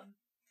think of.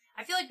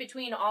 I feel like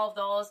between all of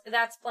those,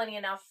 that's plenty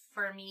enough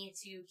for me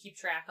to keep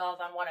track of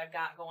on what I've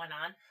got going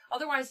on.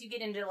 Otherwise, you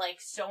get into, like,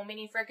 so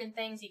many frickin'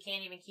 things, you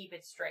can't even keep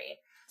it straight.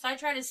 So I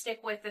try to stick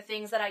with the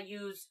things that I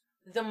use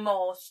the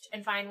most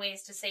and find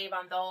ways to save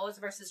on those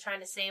versus trying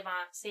to save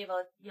a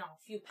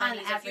few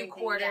pennies, a few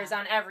quarters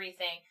on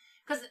everything.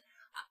 Because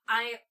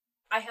I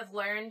have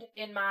learned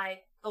in my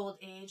old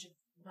age,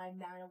 my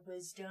amount of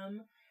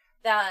wisdom,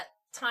 that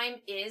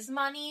time is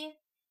money.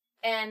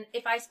 And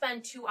if I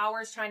spend 2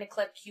 hours trying to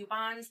clip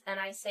coupons and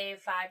I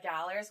save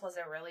 $5, was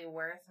it really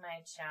worth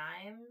my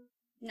time?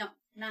 No,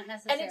 not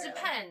necessarily. And it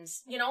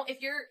depends. You know,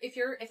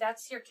 if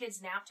that's your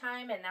kid's nap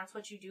time and that's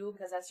what you do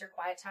because that's your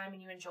quiet time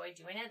and you enjoy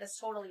doing it, that's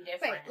totally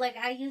different. Right. Like,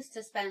 I used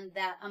to spend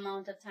that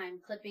amount of time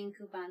clipping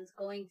coupons,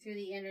 going through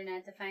the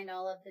internet to find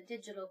all of the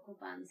digital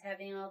coupons,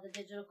 having all the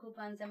digital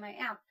coupons in my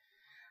app,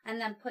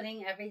 and then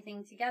putting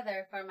everything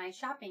together for my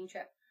shopping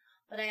trip.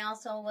 But I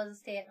also was a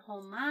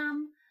stay-at-home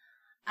mom.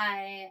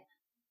 I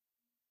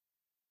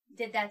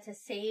did that to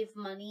save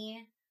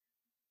money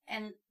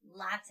and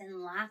lots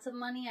of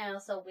money. I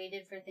also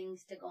waited for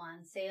things to go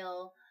on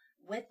sale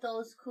with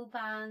those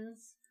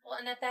coupons. Well,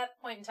 and at that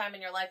point in time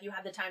in your life, you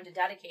had the time to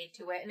dedicate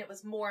to it, and it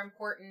was more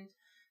important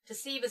to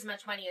save as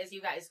much money as you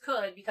guys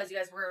could because you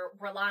guys were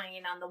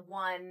relying on the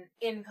one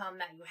income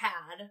that you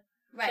had.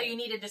 Right. So you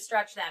needed to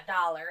stretch that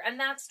dollar, and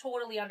that's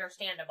totally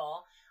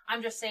understandable.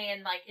 I'm just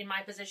saying, like, in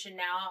my position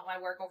now, I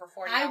work over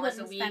 40 hours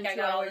a week. I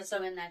got all this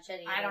stuff. Doing that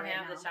shit I don't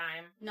have the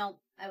time. No,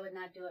 I would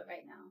not do it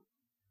right now.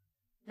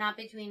 Not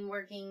between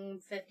working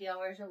 50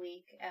 hours a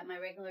week at my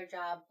regular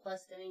job,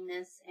 plus doing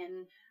this,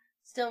 and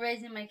still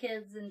raising my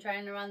kids and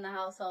trying to run the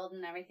household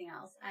and everything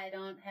else. I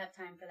don't have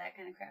time for that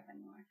kind of crap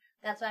anymore.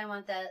 That's why I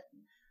want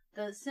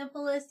the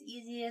simplest,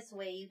 easiest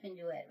way you can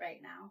do it right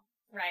now.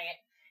 Right.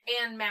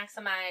 And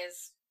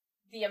maximize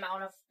the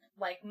amount of,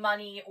 like,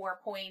 money or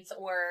points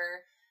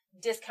or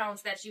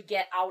discounts that you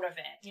get out of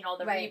it. You know,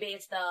 the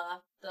rebates, the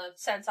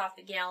cents off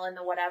the gallon,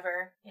 the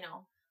whatever, you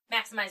know,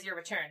 maximize your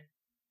return.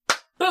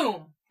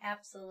 Boom!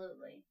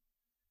 Absolutely.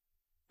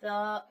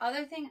 The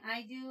other thing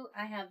I do,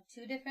 I have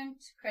 2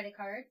 different credit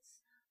cards.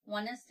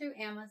 One is through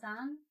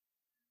Amazon,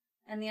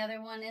 and the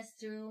other one is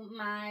through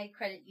my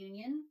credit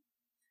union.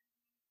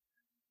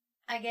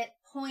 I get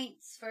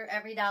points for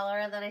every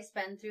dollar that I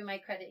spend through my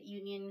credit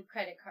union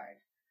credit card.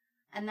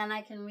 And then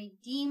I can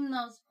redeem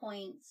those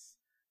points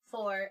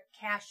for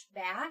cash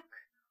back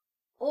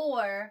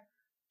or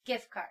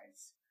gift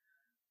cards.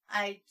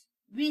 I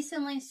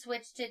recently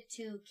switched it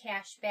to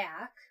cash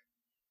back.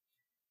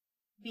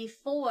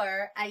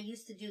 Before, I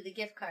used to do the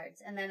gift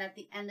cards, and then at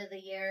the end of the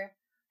year,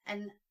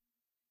 and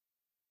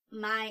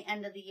my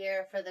end of the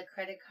year for the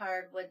credit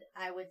card would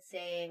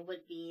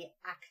be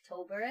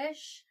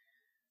October-ish.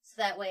 So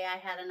that way I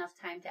had enough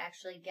time to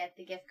actually get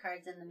the gift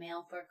cards in the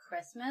mail for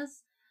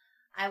Christmas.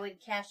 I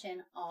would cash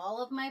in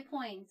all of my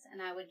points,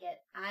 and I would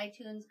get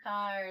iTunes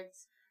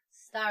cards,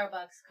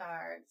 Starbucks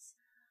cards,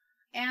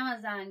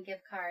 Amazon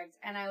gift cards,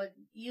 and I would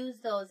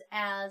use those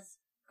as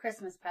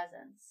Christmas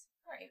presents.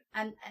 Right.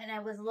 And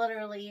it was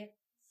literally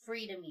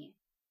free to me.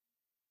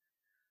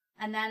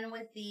 And then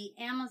with the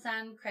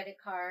Amazon credit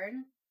card,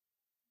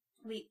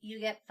 you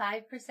get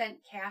 5%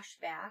 cash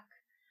back.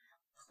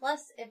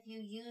 Plus, if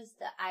you use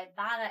the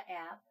Ibotta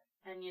app,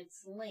 and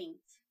it's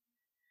linked,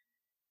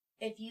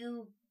 if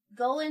you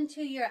go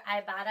into your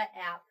Ibotta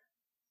app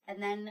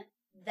and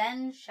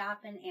then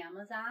shop in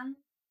Amazon,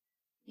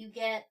 you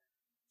get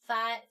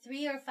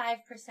 3 or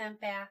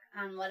 5% back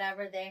on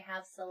whatever they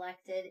have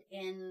selected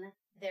in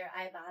their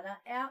Ibotta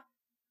app,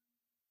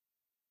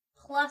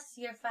 plus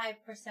your 5%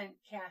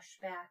 cash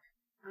back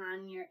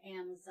on your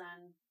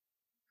Amazon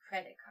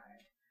credit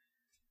card.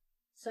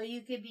 So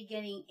you could be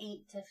getting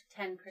 8 to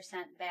 10%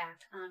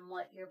 back on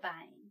what you're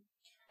buying.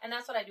 And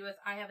that's what I do with,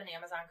 I have an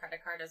Amazon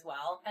credit card as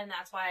well. And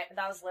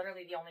that was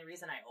literally the only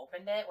reason I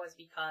opened it was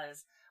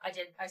because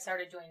I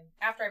started doing,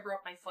 after I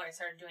broke my foot, I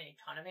started doing a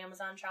ton of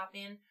Amazon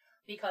shopping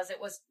because it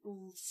was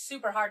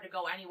super hard to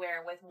go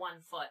anywhere with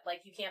one foot.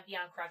 Like, you can't be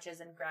on crutches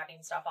and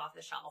grabbing stuff off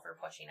the shelf or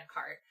pushing a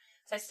cart.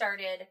 So I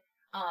started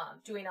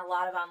doing a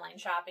lot of online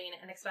shopping,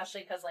 and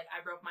especially because, like,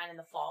 I broke mine in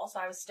the fall,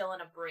 so I was still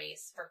in a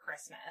brace for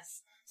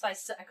Christmas. So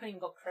I couldn't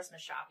even go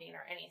Christmas shopping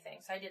or anything.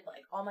 So I did,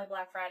 like, all my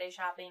Black Friday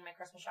shopping, my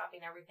Christmas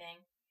shopping,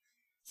 everything.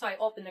 So I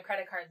opened the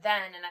credit card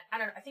then, and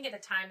I think at the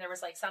time there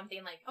was, like,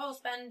 something like, oh,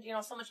 spend,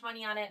 so much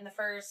money on it in the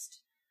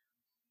first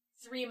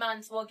 3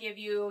 months, we'll give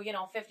you,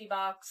 $50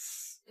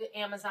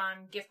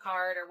 Amazon gift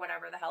card or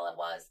whatever the hell it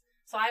was.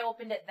 So I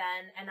opened it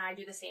then, and I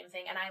do the same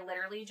thing, and I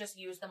literally just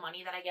use the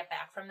money that I get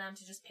back from them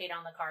to just pay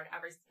down on the card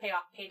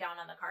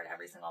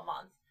every single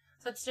month.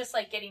 So it's just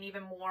like getting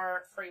even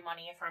more free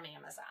money from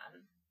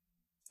Amazon.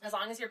 As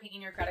long as you're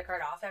paying your credit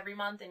card off every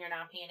month and you're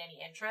not paying any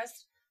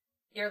interest,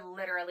 you're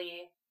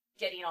literally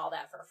getting all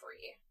that for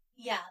free.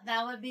 Yeah,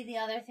 that would be the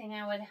other thing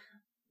I would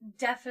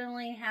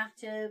definitely have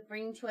to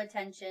bring to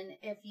attention.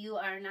 If you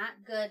are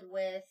not good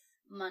with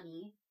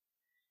money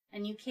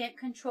and you can't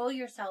control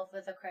yourself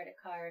with a credit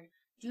card,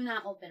 do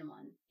not open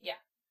one. Yeah.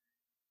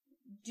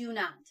 Do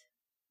not.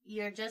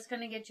 You're just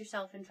going to get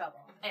yourself in trouble.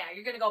 Yeah,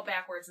 you're going to go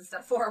backwards instead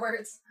of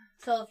forwards.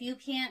 So if you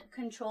can't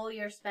control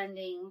your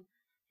spending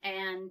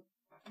and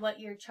what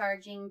you're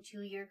charging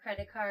to your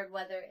credit card,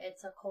 whether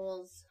it's a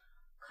Kohl's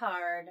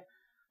card,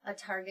 a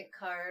Target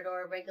card,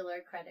 or a regular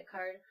credit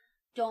card,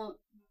 don't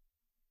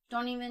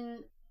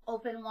even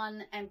open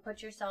one and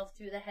put yourself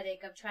through the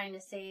headache of trying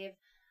to save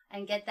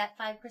and get that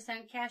 5%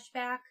 cash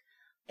back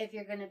if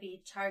you're going to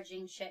be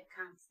charging shit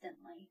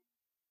constantly.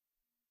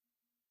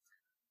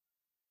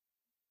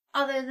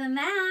 Other than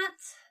that,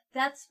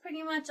 that's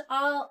pretty much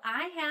all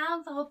I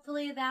have.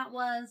 Hopefully that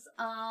was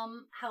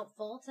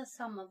helpful to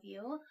some of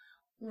you.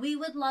 We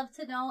would love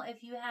to know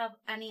if you have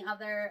any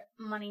other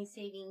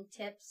money-saving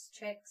tips,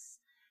 tricks,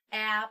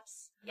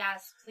 apps.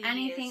 Yes, please.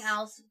 Anything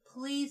else,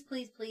 please,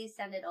 please, please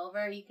send it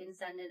over. You can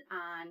send it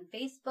on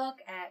Facebook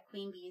at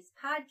Queen Bees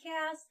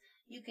Podcast.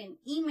 You can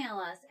email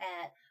us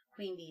at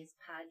Queen Bees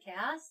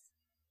Podcast.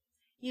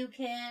 You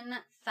can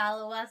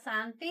follow us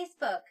on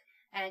Facebook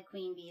at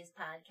Queen Bees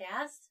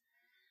Podcast.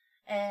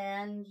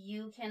 And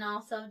you can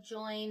also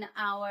join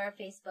our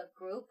Facebook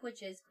group,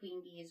 which is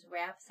Queen Bees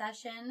Rap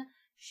Session.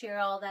 Share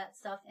all that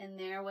stuff in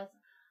there with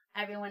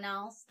everyone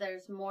else.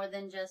 There's more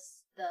than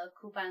just the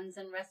coupons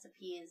and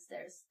recipes.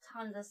 There's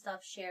tons of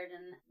stuff shared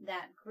in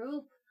that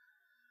group.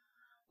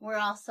 We're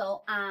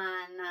also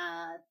on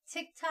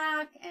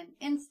TikTok and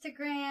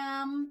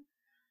Instagram.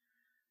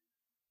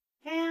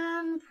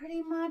 And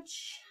pretty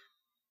much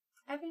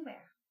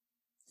everywhere.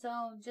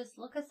 So just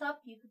look us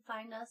up. You can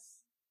find us.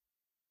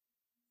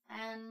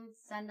 And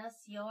send us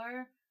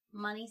your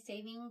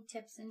money-saving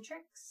tips and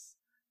tricks.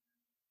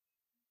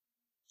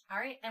 All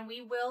right, and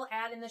we will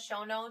add in the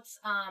show notes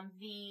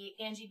the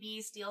Angie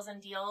B Steals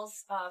and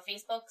Deals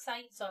Facebook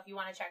site. So if you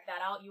want to check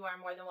that out, you are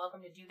more than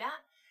welcome to do that.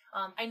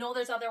 I know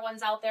there's other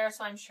ones out there,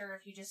 so I'm sure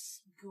if you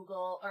just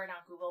Google, or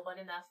not Google, but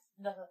in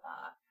the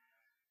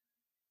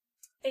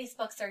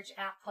Facebook search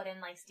app, put in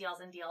like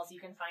Steals and Deals, you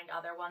can find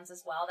other ones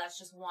as well. That's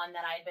just one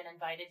that I had been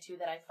invited to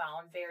that I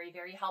found very,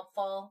 very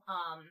helpful.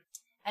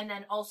 And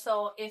then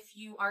also, if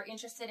you are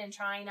interested in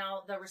trying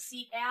out the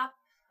Receipt app,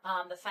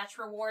 the Fetch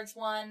Rewards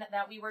one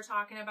that we were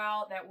talking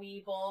about, that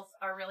we both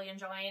are really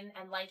enjoying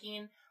and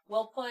liking,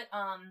 we'll put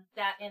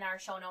that in our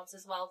show notes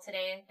as well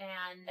today.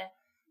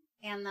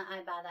 And the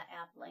Ibotta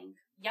app link.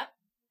 Yep.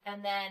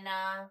 And then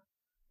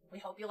we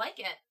hope you like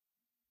it.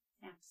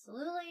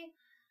 Absolutely.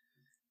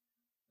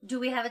 Do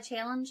we have a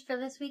challenge for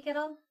this week at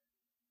all?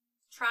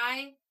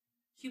 Try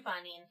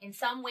couponing in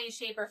some way,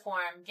 shape, or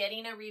form.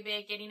 Getting a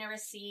rebate, getting a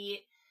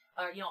receipt,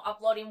 or,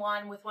 uploading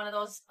one with one of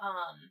those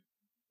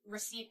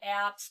receipt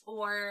apps,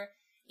 or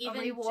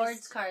even a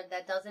rewards card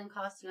that doesn't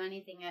cost you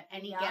anything at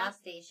any gas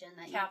station.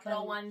 That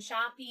Capital One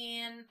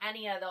Shopping,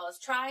 any of those.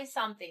 Try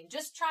something.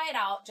 Just try it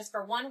out just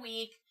for 1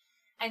 week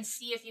and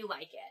see if you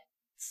like it.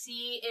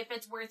 See if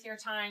it's worth your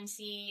time.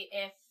 See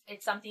if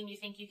it's something you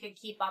think you could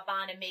keep up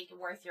on and make it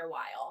worth your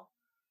while.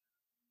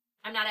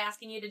 I'm not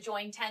asking you to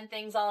join 10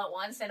 things all at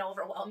once and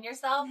overwhelm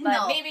yourself,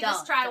 but maybe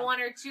just try one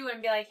or two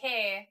and be like,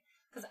 hey.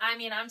 Because,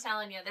 I'm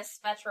telling you, this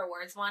Fetch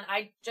Rewards one,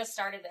 I just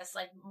started this,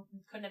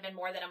 couldn't have been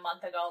more than a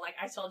month ago. Like,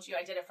 I told you,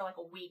 I did it for,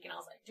 a week, and I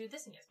was like, dude,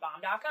 this thing is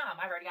bomb.com.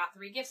 I've already got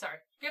 3 gift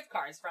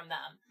cards from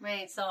them.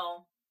 Right.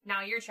 So,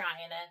 now you're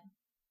trying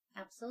it.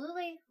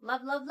 Absolutely.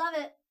 Love, love, love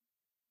it.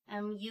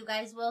 And you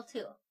guys will,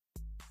 too.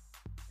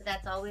 But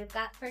that's all we've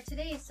got for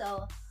today,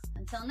 so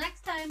until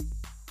next time.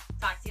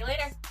 Talk to you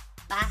later.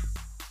 Bye.